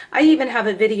beautiful. I even have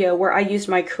a video where I used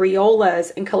my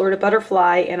Crayolas and colored a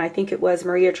butterfly, and I think it was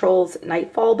Maria Troll's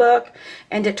Nightfall book,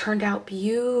 and it turned out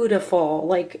beautiful,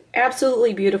 like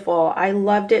absolutely beautiful. I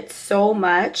loved it so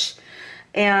much,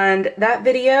 and that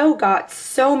video got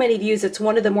so many views. It's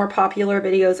one of the more popular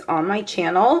videos on my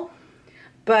channel.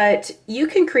 But you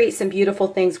can create some beautiful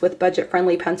things with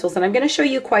budget-friendly pencils, and I'm going to show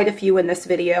you quite a few in this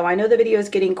video. I know the video is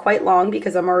getting quite long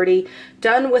because I'm already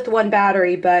done with one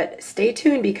battery, but stay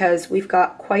tuned because we've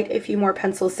got quite a few more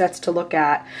pencil sets to look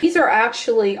at. These are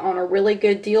actually on a really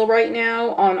good deal right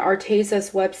now on Arteza's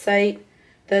website.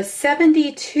 The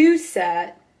 72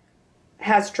 set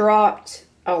has dropped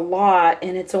a lot,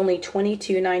 and it's only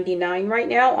 $22.99 right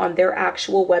now on their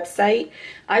actual website.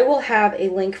 I will have a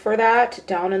link for that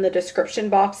down in the description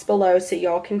box below so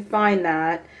y'all can find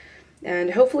that. And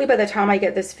hopefully by the time I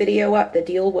get this video up, the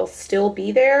deal will still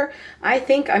be there. I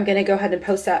think I'm going to go ahead and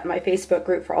post that in my Facebook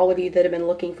group for all of you that have been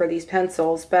looking for these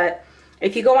pencils. But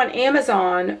if you go on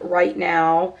Amazon right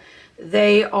now,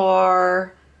 they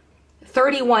are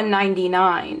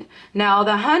 $31.99. Now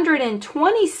the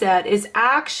 120 set is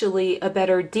actually a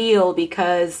better deal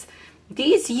because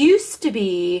these used to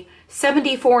be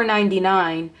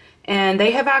 $74.99 and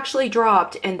they have actually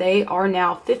dropped and they are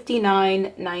now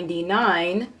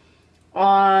 $59.99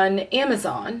 on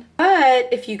Amazon. But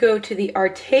if you go to the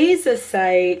Arteza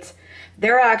site,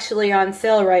 they're actually on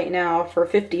sale right now for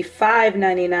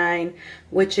 $55.99,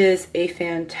 which is a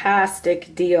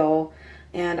fantastic deal.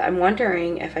 And I'm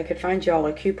wondering if I could find y'all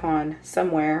a coupon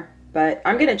somewhere. but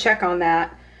I'm going to check on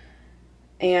that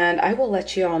and I will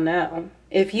let you all know.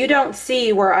 If you don't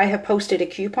see where I have posted a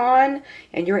coupon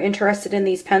and you're interested in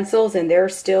these pencils and they're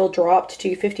still dropped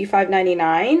to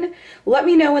 $55.99, let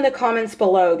me know in the comments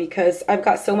below, because I've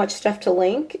got so much stuff to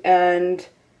link and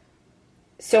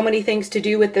so many things to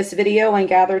do with this video and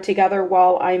gather together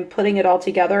while I'm putting it all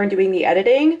together and doing the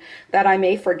editing that I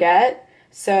may forget.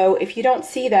 So if you don't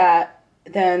see that,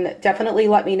 then definitely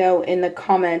let me know in the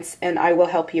comments and I will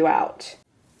help you out.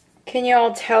 Can you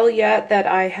all tell yet that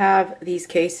I have these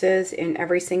cases in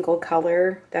every single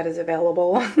color that is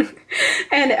available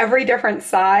and every different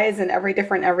size and every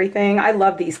different everything? I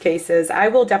love these cases. I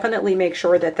will definitely make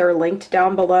sure that they're linked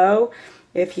down below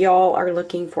if y'all are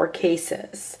looking for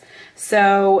cases.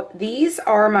 So these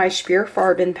are my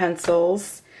Spürfarben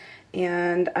pencils,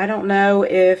 and I don't know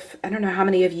how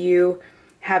many of you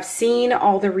have seen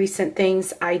all the recent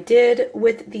things I did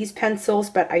with these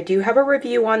pencils, but I do have a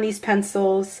review on these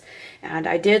pencils and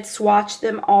I did swatch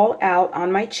them all out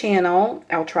on my channel.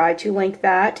 I'll try to link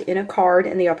that in a card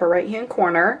in the upper right hand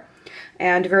corner.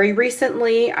 And very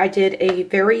recently I did a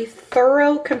very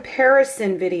thorough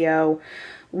comparison video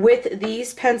with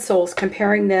these pencils,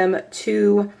 comparing them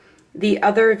to the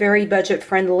other very budget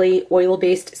friendly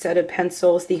oil-based set of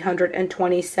pencils, the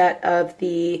 120 set of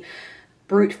the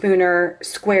Brutfuner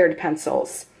squared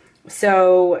pencils.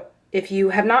 So if you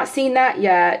have not seen that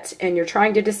yet and you're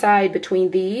trying to decide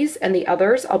between these and the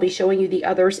others, I'll be showing you the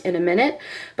others in a minute.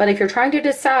 But if you're trying to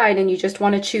decide and you just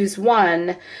want to choose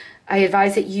one, I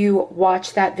advise that you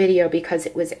watch that video, because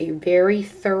it was a very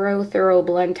thorough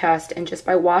blend test. And just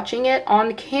by watching it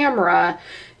on camera,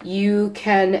 you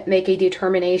can make a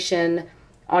determination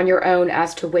on your own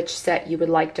as to which set you would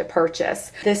like to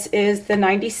purchase. This is the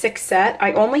 96 set.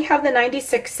 I only have the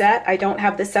 96 set. I don't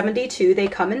have the 72. They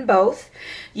come in both.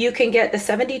 You can get the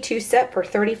 72 set for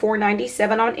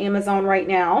 $34.97 on Amazon right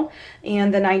now,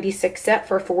 and the 96 set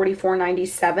for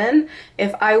 $44.97.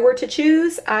 If I were to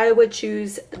choose, I would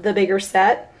choose the bigger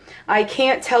set. I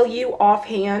can't tell you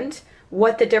offhand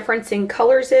what the difference in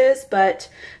colors is, but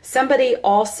somebody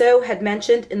also had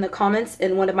mentioned in the comments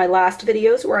in one of my last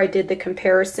videos where I did the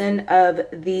comparison of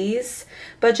these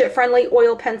budget-friendly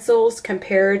oil pencils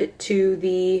compared to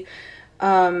the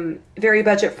very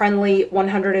budget-friendly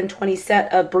 120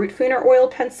 set of Brutfuner oil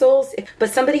pencils.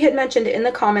 But somebody had mentioned in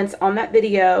the comments on that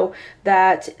video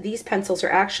that these pencils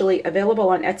are actually available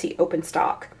on Etsy open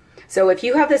stock. So if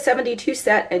you have the 72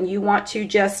 set and you want to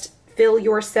just fill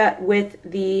your set with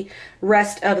the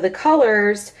rest of the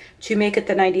colors to make it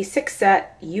the 96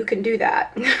 set, you can do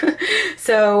that.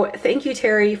 So thank you,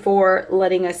 Terry, for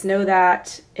letting us know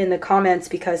that in the comments,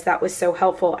 because that was so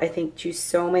helpful, I think, to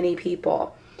so many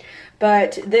people.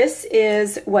 But this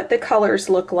is what the colors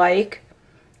look like.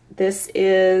 This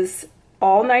is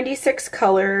all 96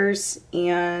 colors,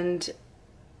 and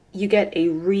you get a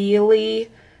really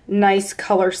nice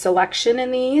color selection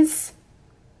in these.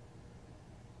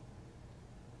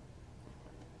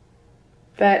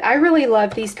 But I really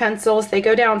love these pencils. They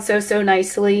go down so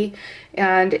nicely.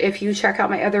 And if you check out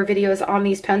my other videos on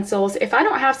these pencils, if I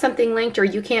don't have something linked or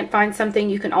you can't find something,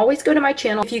 you can always go to my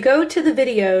channel. If you go to the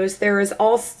videos, there is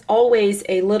always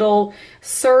a little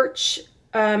search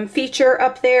feature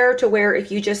up there, to where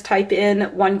if you just type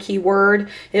in one keyword,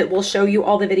 it will show you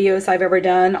all the videos I've ever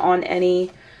done on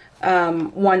any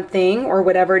one thing or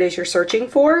whatever it is you're searching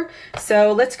for.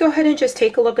 So let's go ahead and just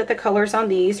take a look at the colors on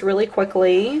these really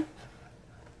quickly.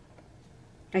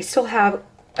 I still have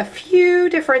a few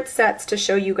different sets to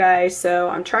show you guys, so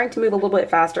I'm trying to move a little bit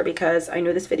faster because I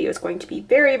know this video is going to be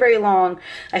very long.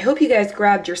 I hope you guys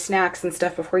grabbed your snacks and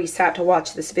stuff before you sat to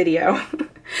watch this video.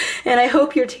 And I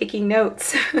hope you're taking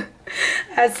notes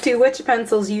as to which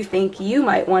pencils you think you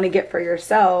might want to get for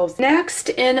yourselves. Next,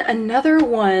 in another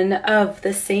one of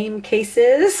the same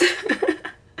cases.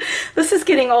 This is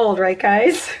getting old, right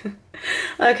guys?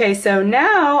 Okay, so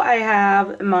now I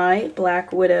have my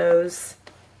Black Widows.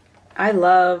 I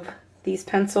love these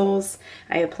pencils.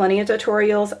 I have plenty of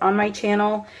tutorials on my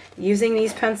channel using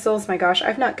these pencils. My gosh,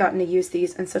 I've not gotten to use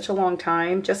these in such a long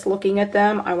time. Just looking at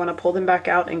them, I want to pull them back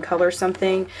out and color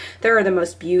something. There are the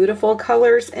most beautiful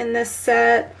colors in this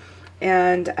set.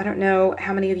 And I don't know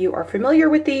how many of you are familiar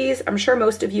with these. I'm sure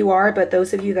most of you are, but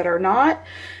those of you that are not,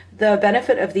 the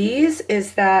benefit of these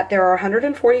is that there are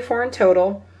 144 in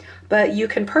total. But you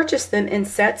can purchase them in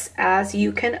sets as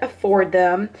you can afford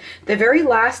them. The very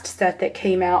last set that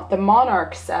came out, the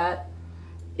Monarch set,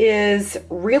 is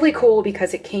really cool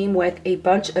because it came with a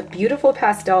bunch of beautiful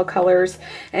pastel colors,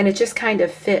 and it just kind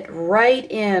of fit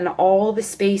right in all the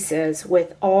spaces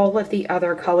with all of the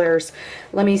other colors.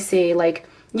 Let me see, like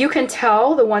You can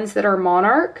tell the ones that are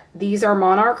Monarch, these are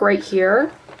Monarch right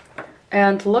here.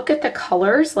 And look at the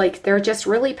colors, like they're just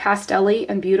really pastel-y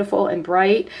and beautiful and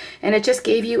bright. And it just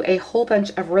gave you a whole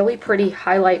bunch of really pretty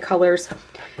highlight colors.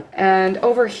 And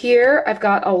over here, I've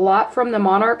got a lot from the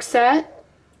Monarch set.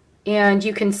 And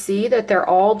you can see that they're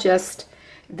all just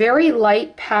very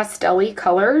light pastel-y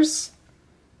colors.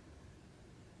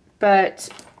 But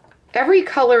every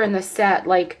color in the set,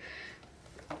 like,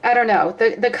 I don't know,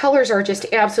 the colors are just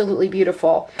absolutely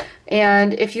beautiful.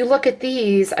 And if you look at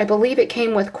these, I believe it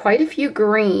came with quite a few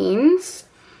greens.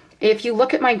 If you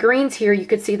look at my greens here, you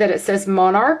could see that it says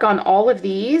Monarch on all of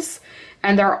these,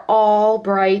 and they're all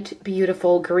bright,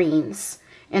 beautiful greens.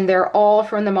 And they're all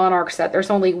from the Monarch set. There's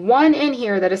only one in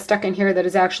here that is stuck in here that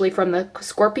is actually from the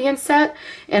Scorpion set,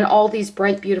 and all these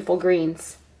bright, beautiful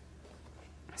greens.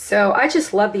 So I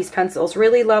just love these pencils,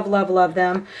 really love, love, love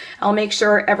them. I'll make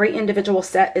sure every individual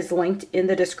set is linked in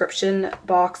the description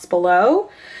box below.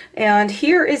 And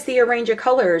here is the arrange of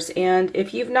colors. And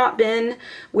if you've not been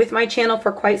with my channel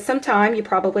for quite some time, you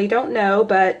probably don't know,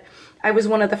 but I was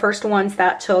one of the first ones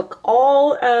that took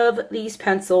all of these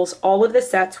pencils, all of the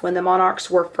sets when the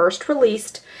Monarchs were first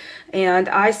released, and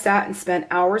I sat and spent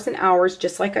hours and hours,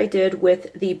 just like I did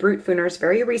with the Brute Fooners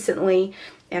very recently,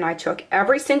 and I took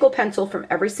every single pencil from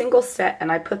every single set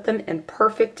and I put them in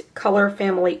perfect color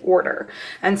family order.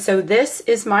 And so this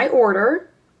is my order,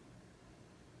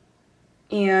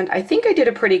 and I think I did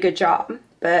a pretty good job,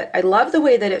 but I love the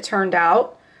way that it turned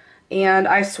out. And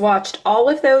I swatched all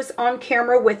of those on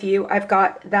camera with you. I've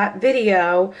got that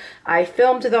video. I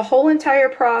filmed the whole entire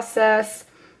process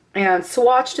and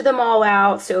swatched them all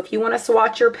out. So if you want to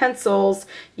swatch your pencils,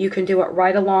 you can do it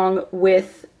right along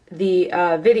with the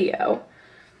video.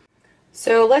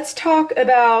 So let's talk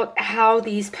about how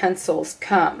these pencils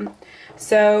come.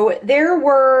 So there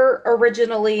were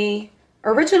originally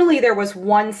there was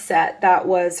one set that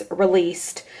was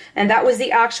released, and that was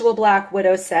the actual Black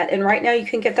Widow set, and right now you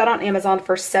can get that on Amazon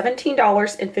for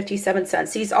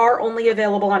 $17.57. These are only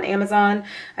available on Amazon.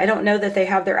 I don't know that they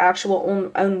have their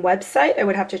actual own website. I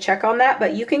would have to check on that,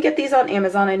 but you can get these on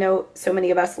Amazon. I know so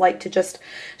many of us like to just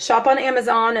shop on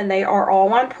Amazon, and they are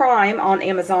all on Prime on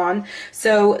Amazon.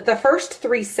 So the first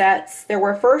three sets, there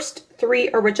were first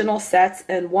three original sets,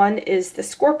 and one is the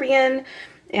Scorpion,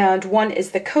 and one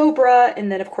is the Cobra, and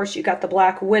then of course you got the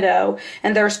Black Widow,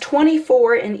 and there's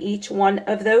 24 in each one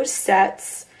of those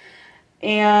sets,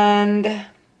 and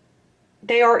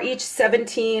they are each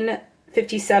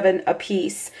 $17.57 a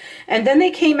piece. And then they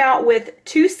came out with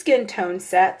two skin tone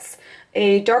sets,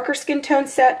 a darker skin tone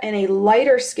set and a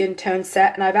lighter skin tone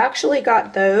set, and I've actually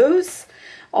got those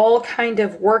all kind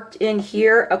of worked in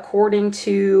here according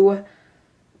to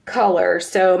color.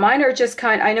 So mine are just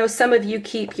I know some of you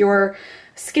keep your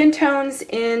skin tones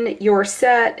in your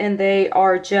set and they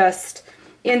are just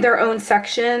in their own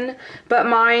section, but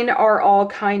mine are all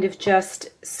kind of just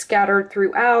scattered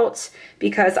throughout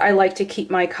because I like to keep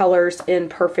my colors in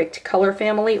perfect color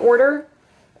family order.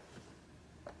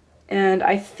 And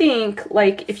I think,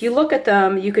 like, if you look at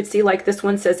them, you could see, like, this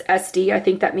one says SD. I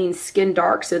think that means skin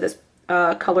dark, so this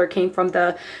color came from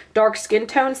the dark skin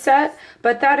tone set,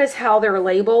 but that is how they're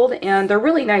labeled, and they're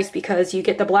really nice because you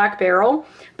get the black barrel,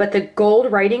 but the gold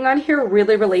writing on here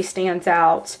really, really stands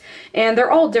out. And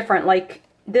they're all different. Like,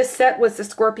 this set was the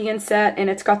Scorpion set, and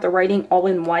it's got the writing all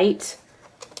in white.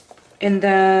 And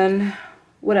then,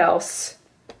 what else?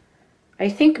 I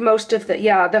think most of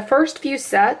the first few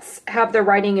sets have the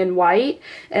writing in white,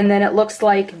 and then it looks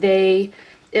like they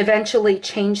eventually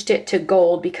changed it to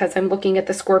gold because I'm looking at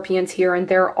the Scorpions here and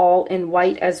they're all in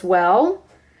white as well.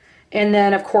 And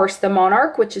then of course the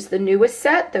Monarch, which is the newest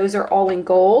set, those are all in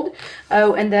gold.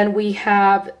 Oh, and then we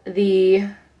have the,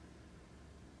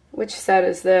 which set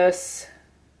is this?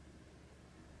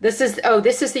 This is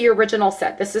the original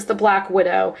set. This is the Black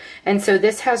Widow. And so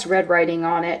this has red writing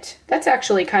on it. That's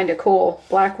actually kind of cool.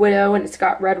 Black Widow, and it's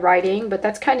got red writing, but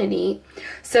that's kind of neat.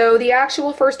 So the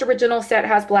actual first original set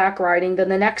has black writing. Then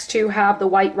the next two have the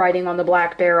white writing on the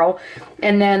black barrel.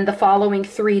 And then the following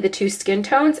three, the two skin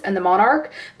tones and the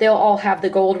Monarch, they'll all have the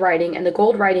gold writing. And the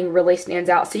gold writing really stands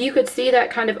out. So you could see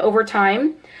that kind of over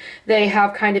time, they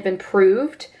have kind of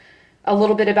improved a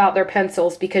little bit about their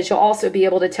pencils, because you'll also be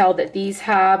able to tell that these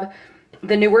have,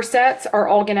 the newer sets are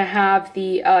all going to have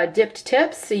the dipped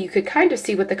tips, so you could kind of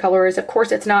see what the color is. Of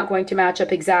course, it's not going to match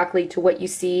up exactly to what you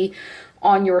see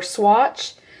on your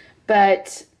swatch,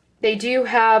 but they do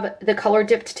have the color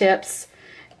dipped tips.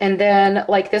 And then,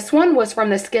 like, this one was from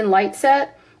the Skin Light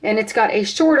set, and it's got a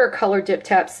shorter color dip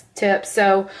tip.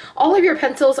 So all of your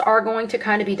pencils are going to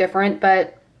kind of be different,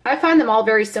 but I find them all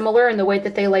very similar in the way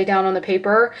that they lay down on the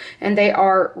paper, and they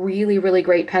are really, really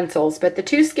great pencils. But the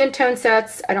two skin tone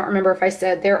sets, I don't remember if I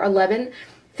said, they're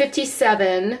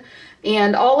 $11.57,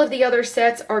 and all of the other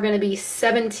sets are going to be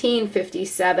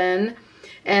 $17.57.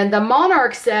 And the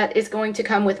Monarch set is going to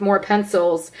come with more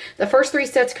pencils. The first three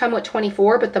sets come with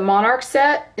 24, but the Monarch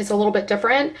set is a little bit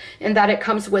different in that it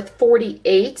comes with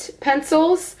 48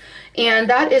 pencils, and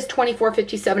that is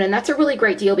 $24.57. And that's a really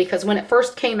great deal because when it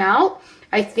first came out,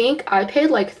 I think I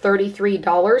paid like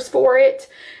 $33 for it.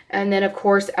 And then, of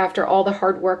course, after all the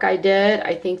hard work I did,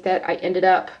 I think that I ended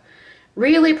up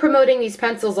really promoting these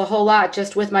pencils a whole lot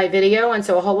just with my video. And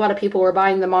so a whole lot of people were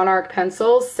buying the Monarch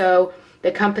pencils. So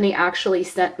the company actually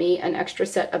sent me an extra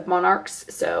set of Monarchs,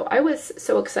 so I was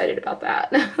so excited about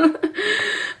that.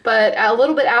 But a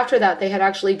little bit after that, they had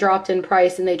actually dropped in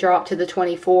price, and they dropped to the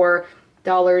 $24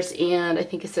 and I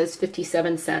think it says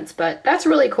 57 cents. But that's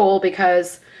really cool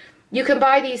because you can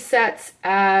buy these sets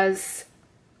as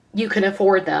you can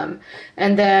afford them.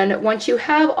 And then once you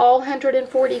have all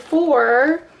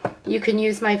 144, you can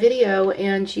use my video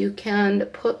and you can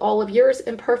put all of yours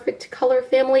in perfect color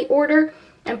family order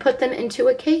and put them into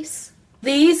a case.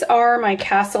 These are my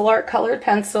Castle Art colored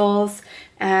pencils,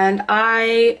 and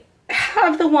I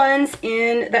have the ones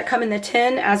that come in the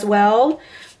tin as well,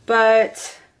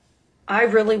 but I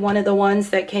really wanted the ones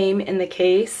that came in the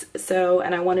case,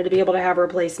 and I wanted to be able to have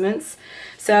replacements.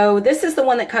 So this is the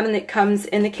one that comes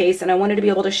in the case, and I wanted to be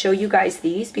able to show you guys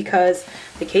these because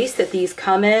the case that these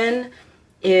come in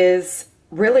is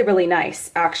really, really nice,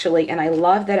 actually. And I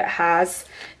love that it has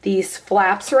these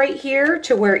flaps right here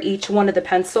to where each one of the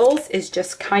pencils is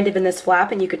just kind of in this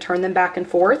flap, and you could turn them back and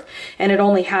forth. And it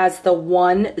only has the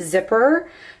one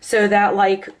zipper, so that,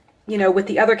 like, you know, with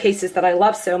the other cases that I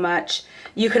love so much,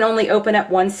 you can only open up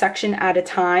one section at a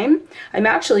time. I'm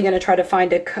actually going to try to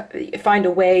find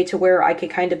a way to where I could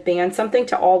kind of band something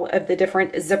to all of the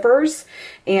different zippers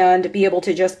and be able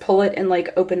to just pull it and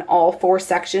like open all 4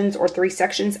 sections or 3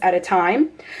 sections at a time.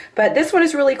 But this one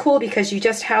is really cool because you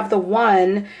just have the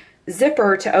one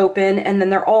zipper to open, and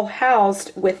then they're all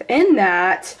housed within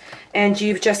that, and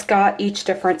you've just got each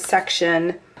different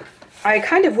section. I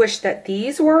kind of wish that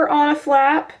these were on a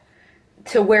flap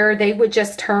to where they would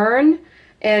just turn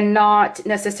and not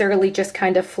necessarily just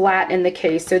kind of flat in the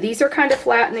case. So these are kind of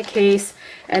flat in the case,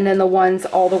 and then the ones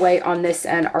all the way on this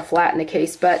end are flat in the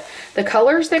case. But the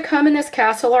colors that come in this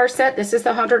Castle Art set, this is the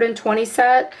 120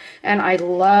 set, and I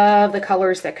love the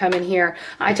colors that come in here.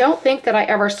 I don't think that I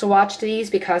ever swatched these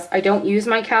because I don't use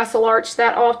my Castle Arts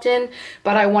that often,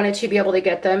 but I wanted to be able to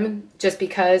get them just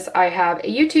because I have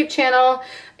a YouTube channel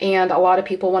and a lot of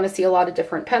people want to see a lot of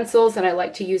different pencils, and I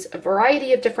like to use a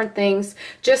variety of different things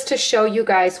just to show you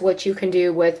guys what you can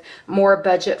do with more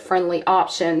budget-friendly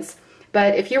options.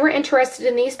 But if you were interested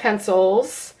in these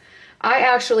pencils, I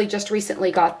actually just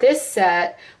recently got this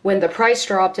set when the price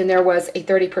dropped and there was a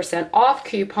 30% off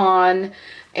coupon,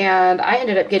 and I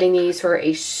ended up getting these for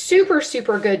a super,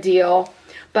 super good deal.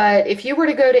 But if you were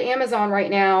to go to Amazon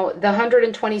right now, the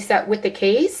 120 set with the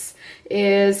case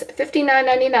is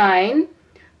 $59.99.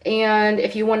 And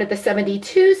if you wanted the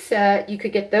 72 set, you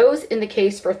could get those in the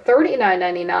case for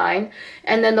 $39.99.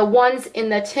 And then the ones in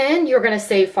the tin, you're going to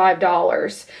save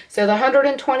 $5. So the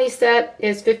 120 set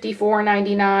is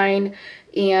 $54.99,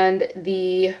 and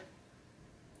the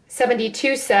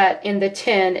 72 set in the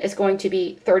tin is going to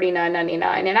be $39.99.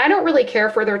 And I don't really care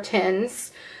for their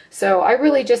tins, so I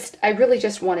really just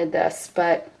wanted this,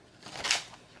 but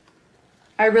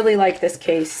I really like this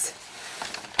case.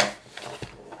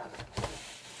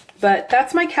 But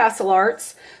that's my Castle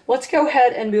Arts. Let's go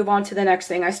ahead and move on to the next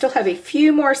thing. I still have a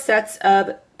few more sets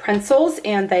of pencils,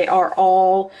 and they are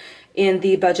all in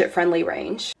the budget-friendly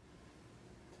range.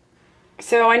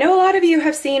 So I know a lot of you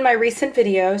have seen my recent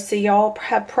video, so y'all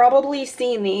have probably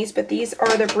seen these, but these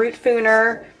are the Brut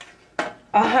Funer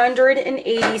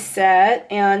 180 set.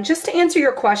 And just to answer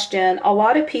your question, a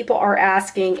lot of people are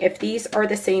asking if these are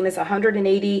the same as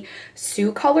 180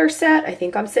 Soucolor set. I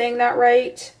think I'm saying that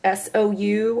right.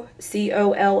 S-O-U-C-O-L-O-R.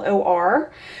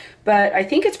 But I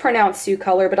think it's pronounced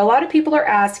Soucolor. But a lot of people are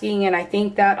asking, and I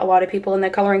think that a lot of people in the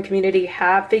coloring community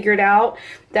have figured out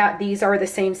that these are the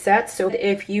same sets. So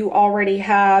if you already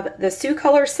have the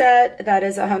Soucolor set, that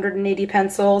is 180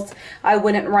 pencils, I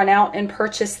wouldn't run out and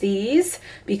purchase these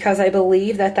because I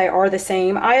believe that they are the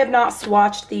same. I have not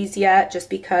swatched these yet just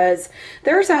because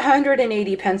there's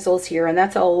 180 pencils here, and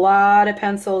that's a lot of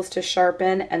pencils to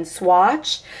sharpen and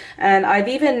swatch. And I've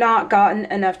even not gotten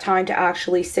enough time to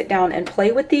actually sit down and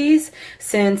play with these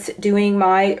since doing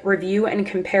my review and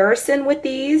comparison with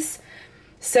these.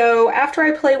 So after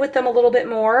I play with them a little bit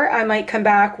more, I might come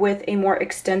back with a more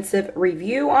extensive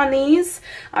review on these.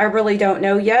 I really don't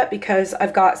know yet because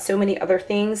I've got so many other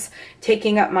things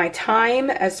taking up my time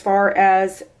as far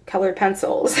as colored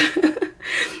pencils.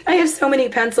 I have so many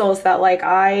pencils that like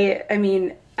I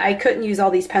mean, I couldn't use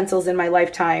all these pencils in my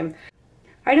lifetime.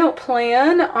 I don't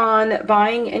plan on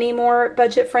buying any more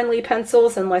budget-friendly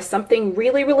pencils unless something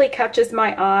really, really catches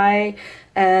my eye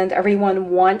and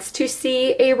everyone wants to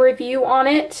see a review on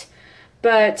it.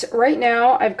 But right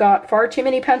now I've got far too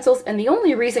many pencils, and the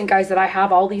only reason, guys, that I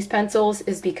have all these pencils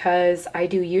is because I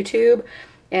do YouTube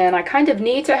and I kind of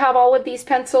need to have all of these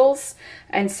pencils.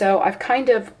 And so I've kind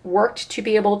of worked to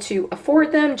be able to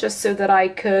afford them just so that I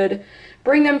could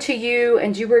bring them to you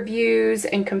and do reviews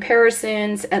and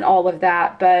comparisons and all of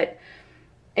that. But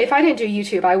if I didn't do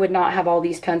YouTube, I would not have all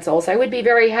these pencils. I would be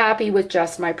very happy with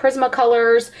just my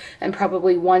Prismacolors and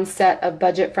probably one set of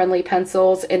budget-friendly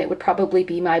pencils, and it would probably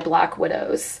be my Black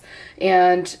Widows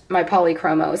and my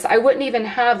Polychromos. I wouldn't even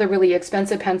have the really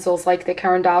expensive pencils like the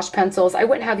Caran d'Ache pencils. I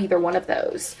wouldn't have either one of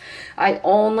those. I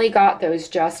only got those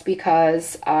just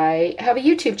because I have a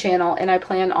YouTube channel and I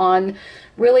plan on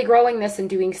really growing this and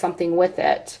doing something with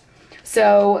it.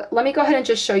 So let me go ahead and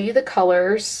just show you the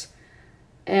colors.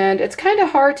 And it's kind of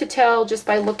hard to tell just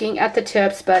by looking at the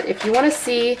tips, but if you want to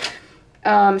see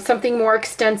something more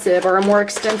extensive or a more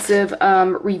extensive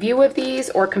review of these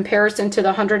or comparison to the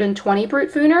 120 Brut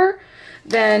Funer,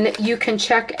 then you can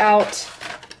check out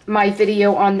my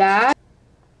video on that.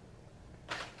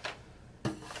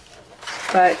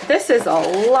 But this is a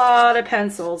lot of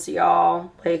pencils,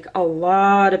 y'all. Like a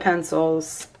lot of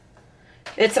pencils.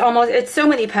 It's so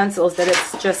many pencils that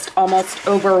it's just almost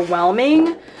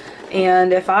overwhelming.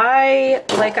 And if I,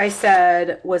 like I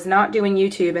said, was not doing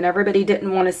YouTube and everybody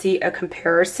didn't want to see a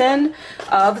comparison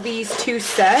of these two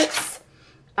sets,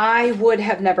 I would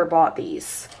have never bought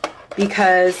these.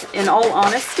 Because in all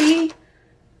honesty,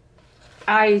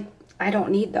 I don't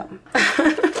need them.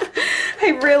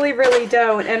 I really, really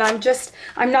don't. And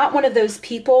I'm not one of those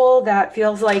people that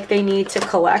feels like they need to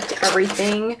collect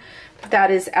everything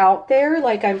that is out there.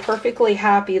 Like, I'm perfectly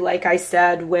happy, like I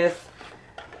said, with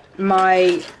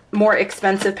my more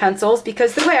expensive pencils,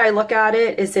 because the way I look at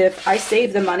it is if I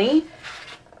save the money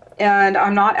and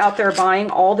I'm not out there buying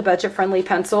all the budget-friendly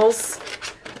pencils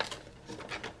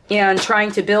and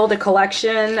trying to build a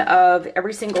collection of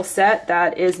every single set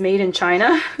that is made in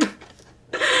China,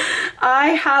 I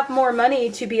have more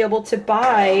money to be able to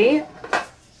buy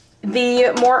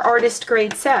the more artist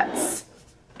grade sets.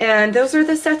 And those are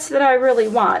the sets that I really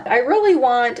want. I really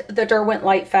want the Derwent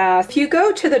Lightfast. If you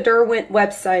go to the Derwent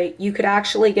website, you could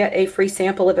actually get a free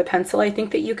sample of a pencil. I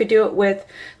think that you could do it with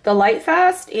the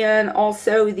Lightfast and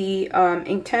also the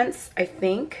Inktense, I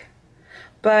think.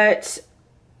 But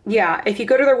yeah, if you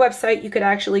go to their website, you could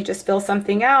actually just fill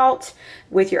something out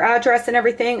with your address and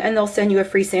everything, and they'll send you a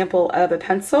free sample of a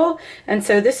pencil. And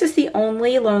so this is the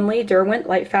only Lonely Derwent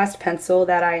Lightfast pencil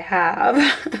that I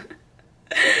have.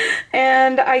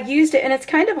 And I used it, and it's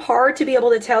kind of hard to be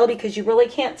able to tell because you really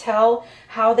can't tell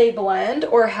how they blend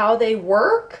or how they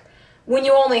work when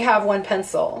you only have one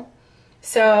pencil.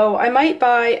 So I might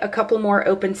buy a couple more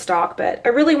open stock, but I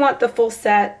really want the full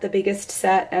set, the biggest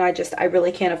set, and I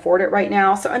really can't afford it right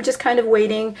now. So I'm just kind of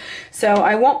waiting. So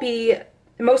I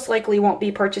most likely won't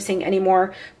be purchasing any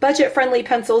more budget-friendly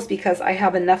pencils because I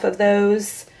have enough of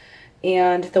those.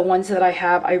 And the ones that I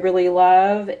have, I really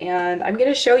love. And I'm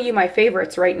going to show you my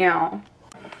favorites right now.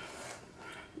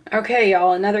 Okay,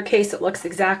 y'all, another case that looks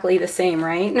exactly the same,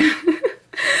 right?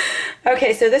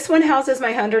 Okay, so this one houses my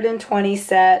 120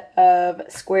 set of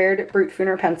squared Brut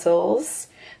Funer pencils.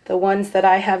 The ones that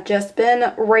I have just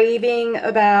been raving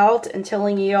about and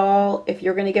telling y'all, if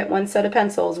you're going to get one set of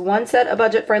pencils, one set of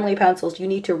budget-friendly pencils, you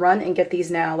need to run and get these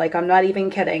now. Like, I'm not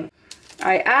even kidding.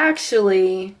 I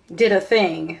actually did a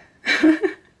thing.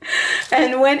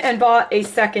 And went and bought a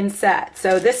second set.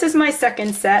 So this is my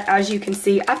second set. As you can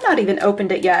see, I've not even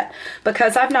opened it yet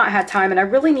because I've not had time, and I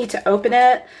really need to open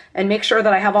it and make sure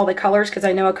that I have all the colors, because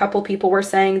I know a couple people were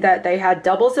saying that they had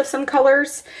doubles of some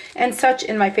colors and such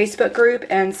in my Facebook group,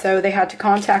 and so they had to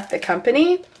contact the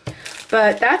company.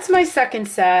 But that's my second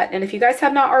set, and if you guys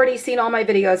have not already seen all my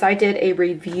videos, I did a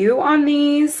review on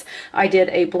these. I did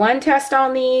a blend test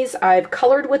on these. I've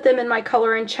colored with them in my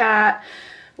color and chat.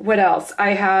 What else?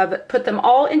 I have put them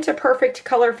all into perfect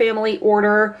color family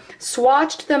order,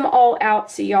 swatched them all out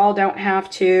so y'all don't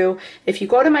have to. If you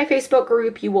go to my Facebook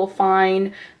group, you will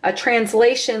find a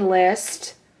translation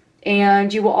list,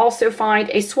 and you will also find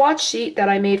a swatch sheet that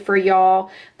I made for y'all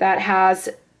that has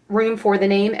room for the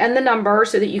name and the number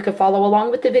so that you can follow along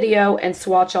with the video and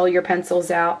swatch all your pencils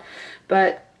out.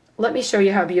 But let me show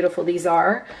you how beautiful these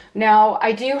are. Now,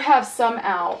 I do have some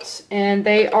out, and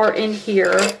they are in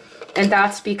here, and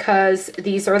that's because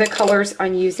these are the colors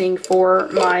I'm using for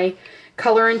my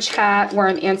color and chat, where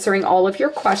I'm answering all of your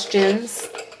questions.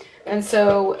 And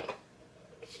so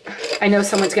I know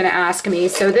someone's going to ask me.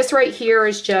 So this right here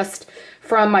is just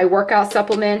from my workout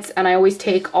supplements, and I always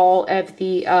take all of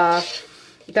the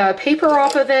paper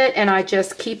off of it, and I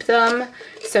just keep them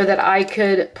so that I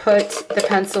could put the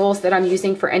pencils that I'm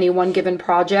using for any one given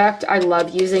project. I love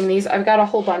using these. I've got a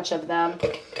whole bunch of them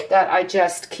that I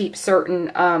just keep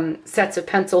certain sets of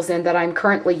pencils in that I'm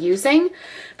currently using.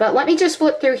 But let me just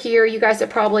flip through here. You guys have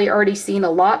probably already seen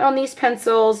a lot on these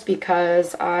pencils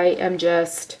because I'm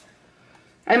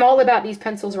all about these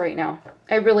pencils right now.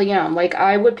 I really am. Like,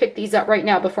 I would pick these up right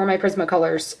now before my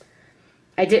Prismacolors.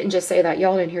 I didn't just say that.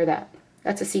 Y'all didn't hear that.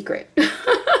 That's a secret.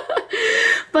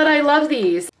 But I love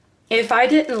these. If I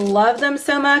didn't love them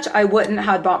so much, I wouldn't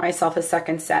have bought myself a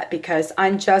second set, because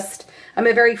I'm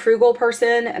a very frugal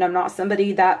person, and I'm not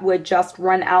somebody that would just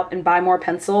run out and buy more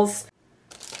pencils.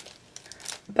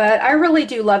 But I really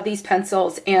do love these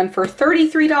pencils, and for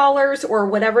 $33 or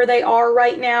whatever they are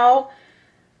right now,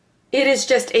 it is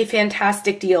just a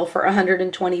fantastic deal for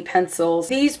 120 pencils.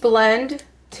 These blend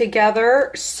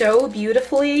together so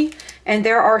beautifully, and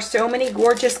there are so many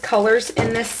gorgeous colors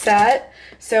in this set.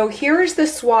 So here's the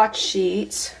swatch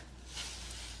sheet,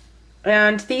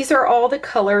 and these are all the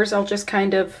colors. I'll just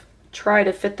kind of try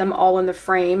to fit them all in the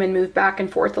frame and move back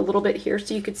and forth a little bit here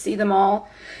so you could see them all.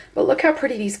 But look how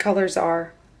pretty these colors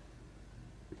are.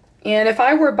 And if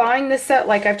I were buying this set,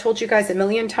 like I've told you guys a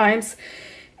million times,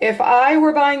 if I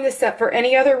were buying this set for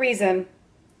any other reason,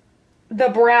 the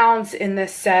browns in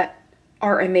this set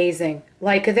are amazing.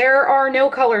 Like, there are no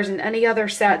colors in any other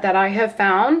set that I have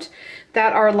found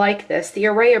that are like this. The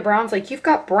array of browns, like, you've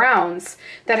got browns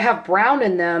that have brown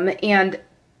in them and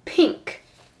pink.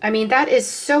 I mean, that is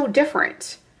so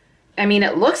different. I mean,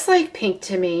 it looks like pink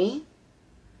to me.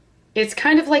 It's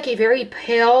kind of like a very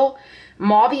pale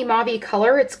mauve-y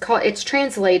color. It's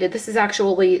translated. This is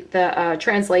actually the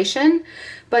translation,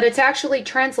 but it's actually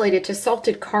translated to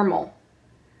salted caramel.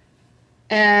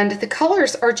 And the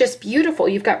colors are just beautiful.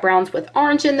 You've got browns with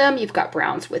orange in them. You've got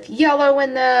browns with yellow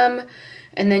in them.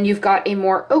 And then you've got a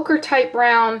more ochre type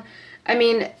brown. I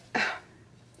mean,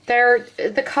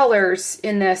 the colors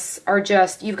in this are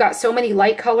just, you've got so many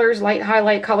light colors, light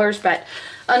highlight colors, but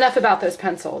enough about those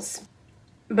pencils.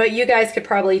 But you guys could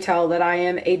probably tell that I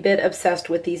am a bit obsessed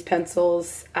with these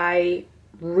pencils. I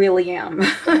really am.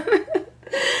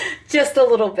 Just a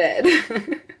little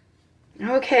bit.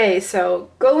 Okay,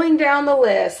 so going down the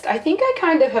list, I think I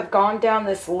kind of have gone down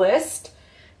this list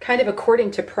kind of according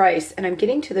to price, and I'm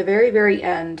getting to the very, very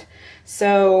end.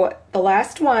 So the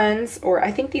last ones, or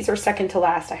I think these are second to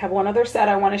last. I have one other set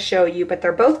I want to show you, but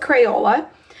they're both Crayola.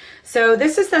 So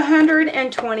this is the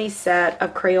 120 set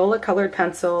of Crayola colored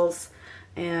pencils,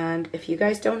 and if you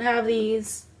guys don't have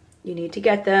these, you need to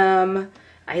get them.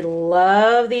 I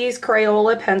love these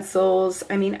Crayola pencils.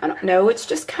 I mean, I don't know, it's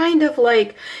just kind of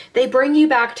like, they bring you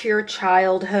back to your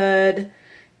childhood,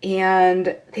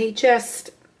 and they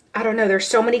just, I don't know, there's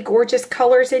so many gorgeous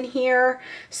colors in here.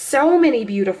 So many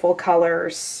beautiful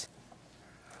colors.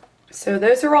 So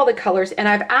those are all the colors, and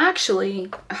I've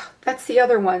actually, that's the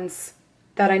other ones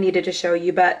that I needed to show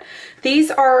you, but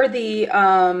these are the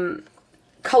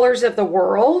colors of the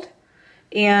world.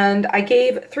 And I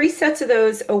gave 3 sets of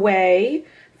those away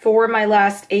for my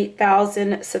last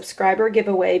 8,000 subscriber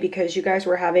giveaway because you guys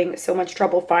were having so much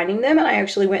trouble finding them. And I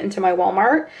actually went into my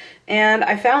Walmart and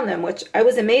I found them, which I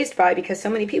was amazed by because so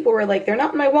many people were like, they're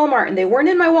not in my Walmart, and they weren't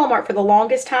in my Walmart for the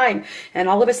longest time. And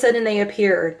all of a sudden they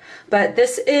appeared. But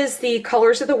this is the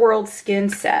Colors of the World skin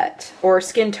set, or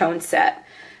skin tone set.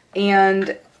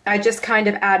 And I just kind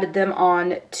of added them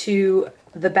on to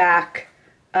the back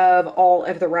of all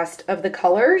of the rest of the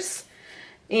colors.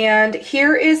 And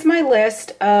here is my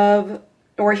list of,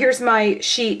 or here's my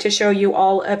sheet to show you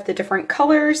all of the different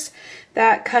colors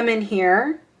that come in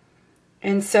here.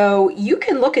 And so you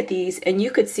can look at these and you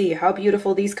could see how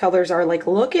beautiful these colors are. Like,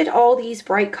 look at all these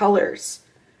bright colors.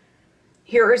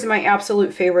 Here is my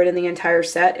absolute favorite in the entire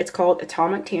set. It's called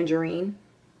Atomic Tangerine.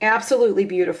 Absolutely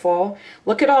beautiful.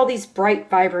 Look at all these bright,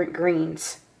 vibrant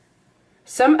greens.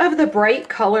 Some of the bright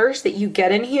colors that you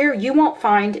get in here, you won't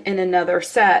find in another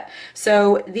set.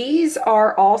 So these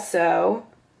are also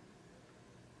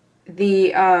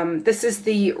the, this is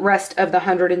the rest of the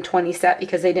 120 set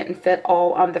because they didn't fit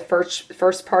all on the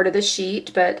first part of the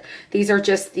sheet, but these are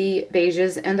just the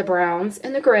beiges and the browns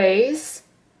and the grays.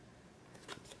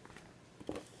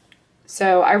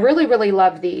 So I really, really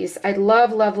love these. I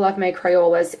love, love, love my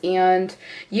Crayolas. And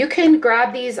you can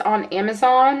grab these on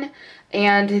Amazon,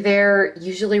 and they're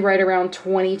usually right around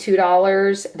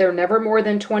 $22. They're never more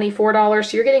than $24.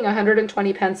 So you're getting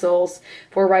 120 pencils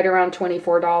for right around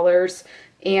 $24.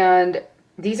 And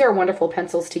these are wonderful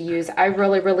pencils to use. I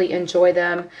really, really enjoy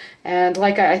them. And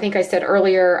like I think I said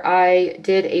earlier, I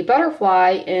did a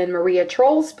butterfly in Maria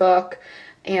Troll's book.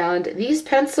 And these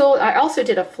pencils, I also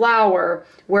did a flower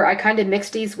where I kind of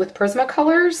mixed these with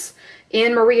Prismacolors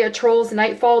in Maria Troll's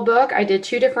Nightfall book. I did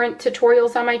 2 different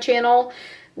tutorials on my channel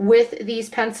with these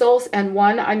pencils, and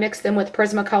one I mixed them with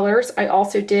Prismacolors. I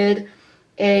also did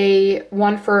a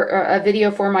video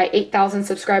for my 8,000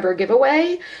 subscriber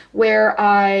giveaway where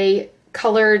I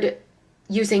colored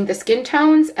using the skin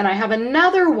tones, and I have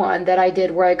another one that I did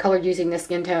where I colored using the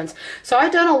skin tones. So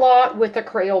I've done a lot with the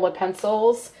Crayola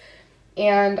pencils.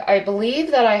 And I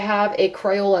believe that I have a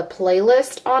Crayola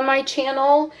playlist on my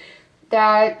channel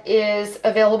that is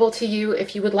available to you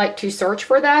if you would like to search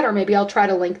for that, or maybe I'll try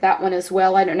to link that one as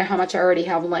well. I don't know how much I already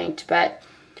have linked, but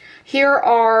here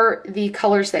are the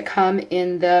colors that come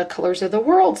in the Colors of the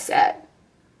World set.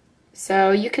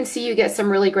 So you can see you get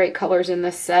some really great colors in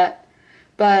this set,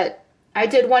 but I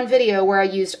did one video where I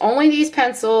used only these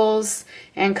pencils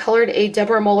and colored a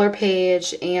Deborah Muller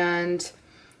page and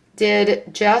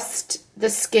did just the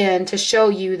skin to show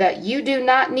you that you do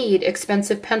not need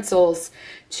expensive pencils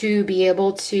to be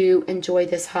able to enjoy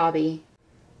this hobby.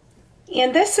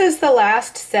 And this is the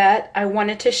last set I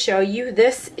wanted to show you.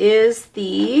 This is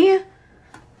the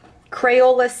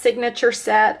Crayola signature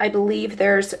set. I believe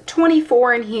there's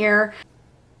 24 in here.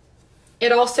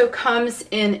 It also comes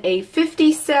in a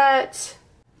 50 set.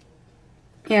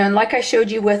 And like I showed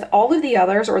you with all of the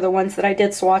others, or the ones that I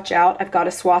did swatch out, I've got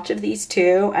a swatch of these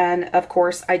too. And of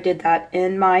course I did that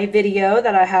in my video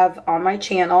that I have on my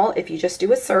channel if you just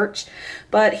do a search.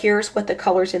 But here's what the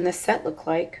colors in this set look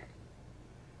like.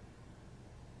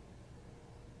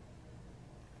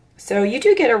 So you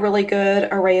do get a really good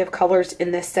array of colors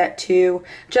in this set too,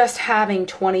 just having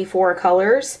 24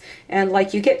 colors. And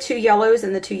like you get 2 yellows,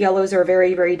 and the 2 yellows are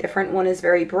very, very different. One is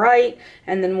very bright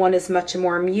and then one is much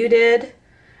more muted.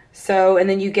 So, and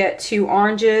then you get 2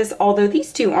 oranges, although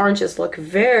these 2 oranges look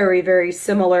very, very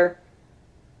similar.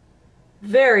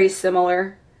 Very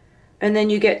similar. And then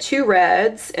you get 2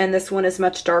 reds, and this one is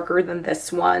much darker than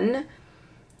this one.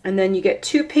 And then you get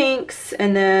 2 pinks,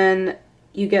 and then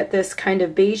you get this kind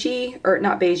of beigey, or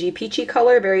not beigey, peachy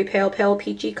color, very pale, pale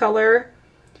peachy color.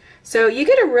 So you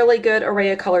get a really good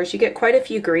array of colors. You get quite a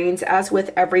few greens, as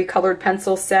with every colored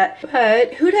pencil set.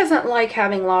 But who doesn't like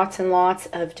having lots and lots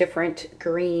of different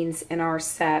greens in our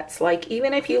sets? Like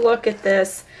even if you look at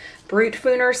this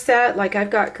Brutfuner set, like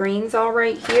I've got greens all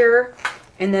right here.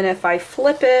 And then if I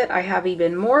flip it, I have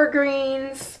even more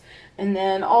greens. And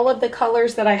then all of the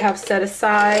colors that I have set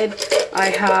aside, I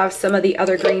have some of the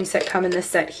other greens that come in the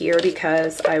set here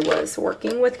because I was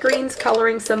working with greens,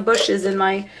 coloring some bushes in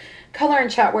my color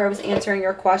and chat where I was answering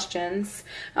your questions.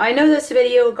 I know this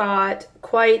video got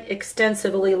quite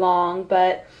extensively long,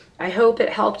 but I hope it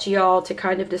helped y'all to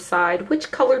kind of decide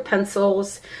which colored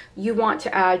pencils you want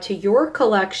to add to your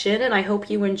collection, and I hope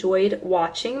you enjoyed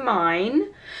watching mine.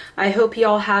 I hope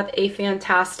y'all have a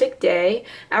fantastic day.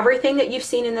 Everything that you've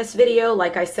seen in this video,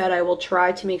 like I said, I will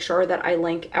try to make sure that I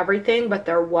link everything, but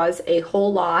there was a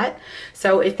whole lot.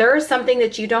 So if there is something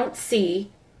that you don't see,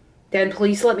 then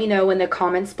please let me know in the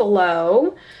comments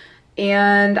below.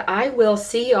 And I will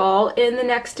see y'all in the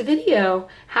next video.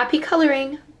 Happy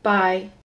coloring. Bye.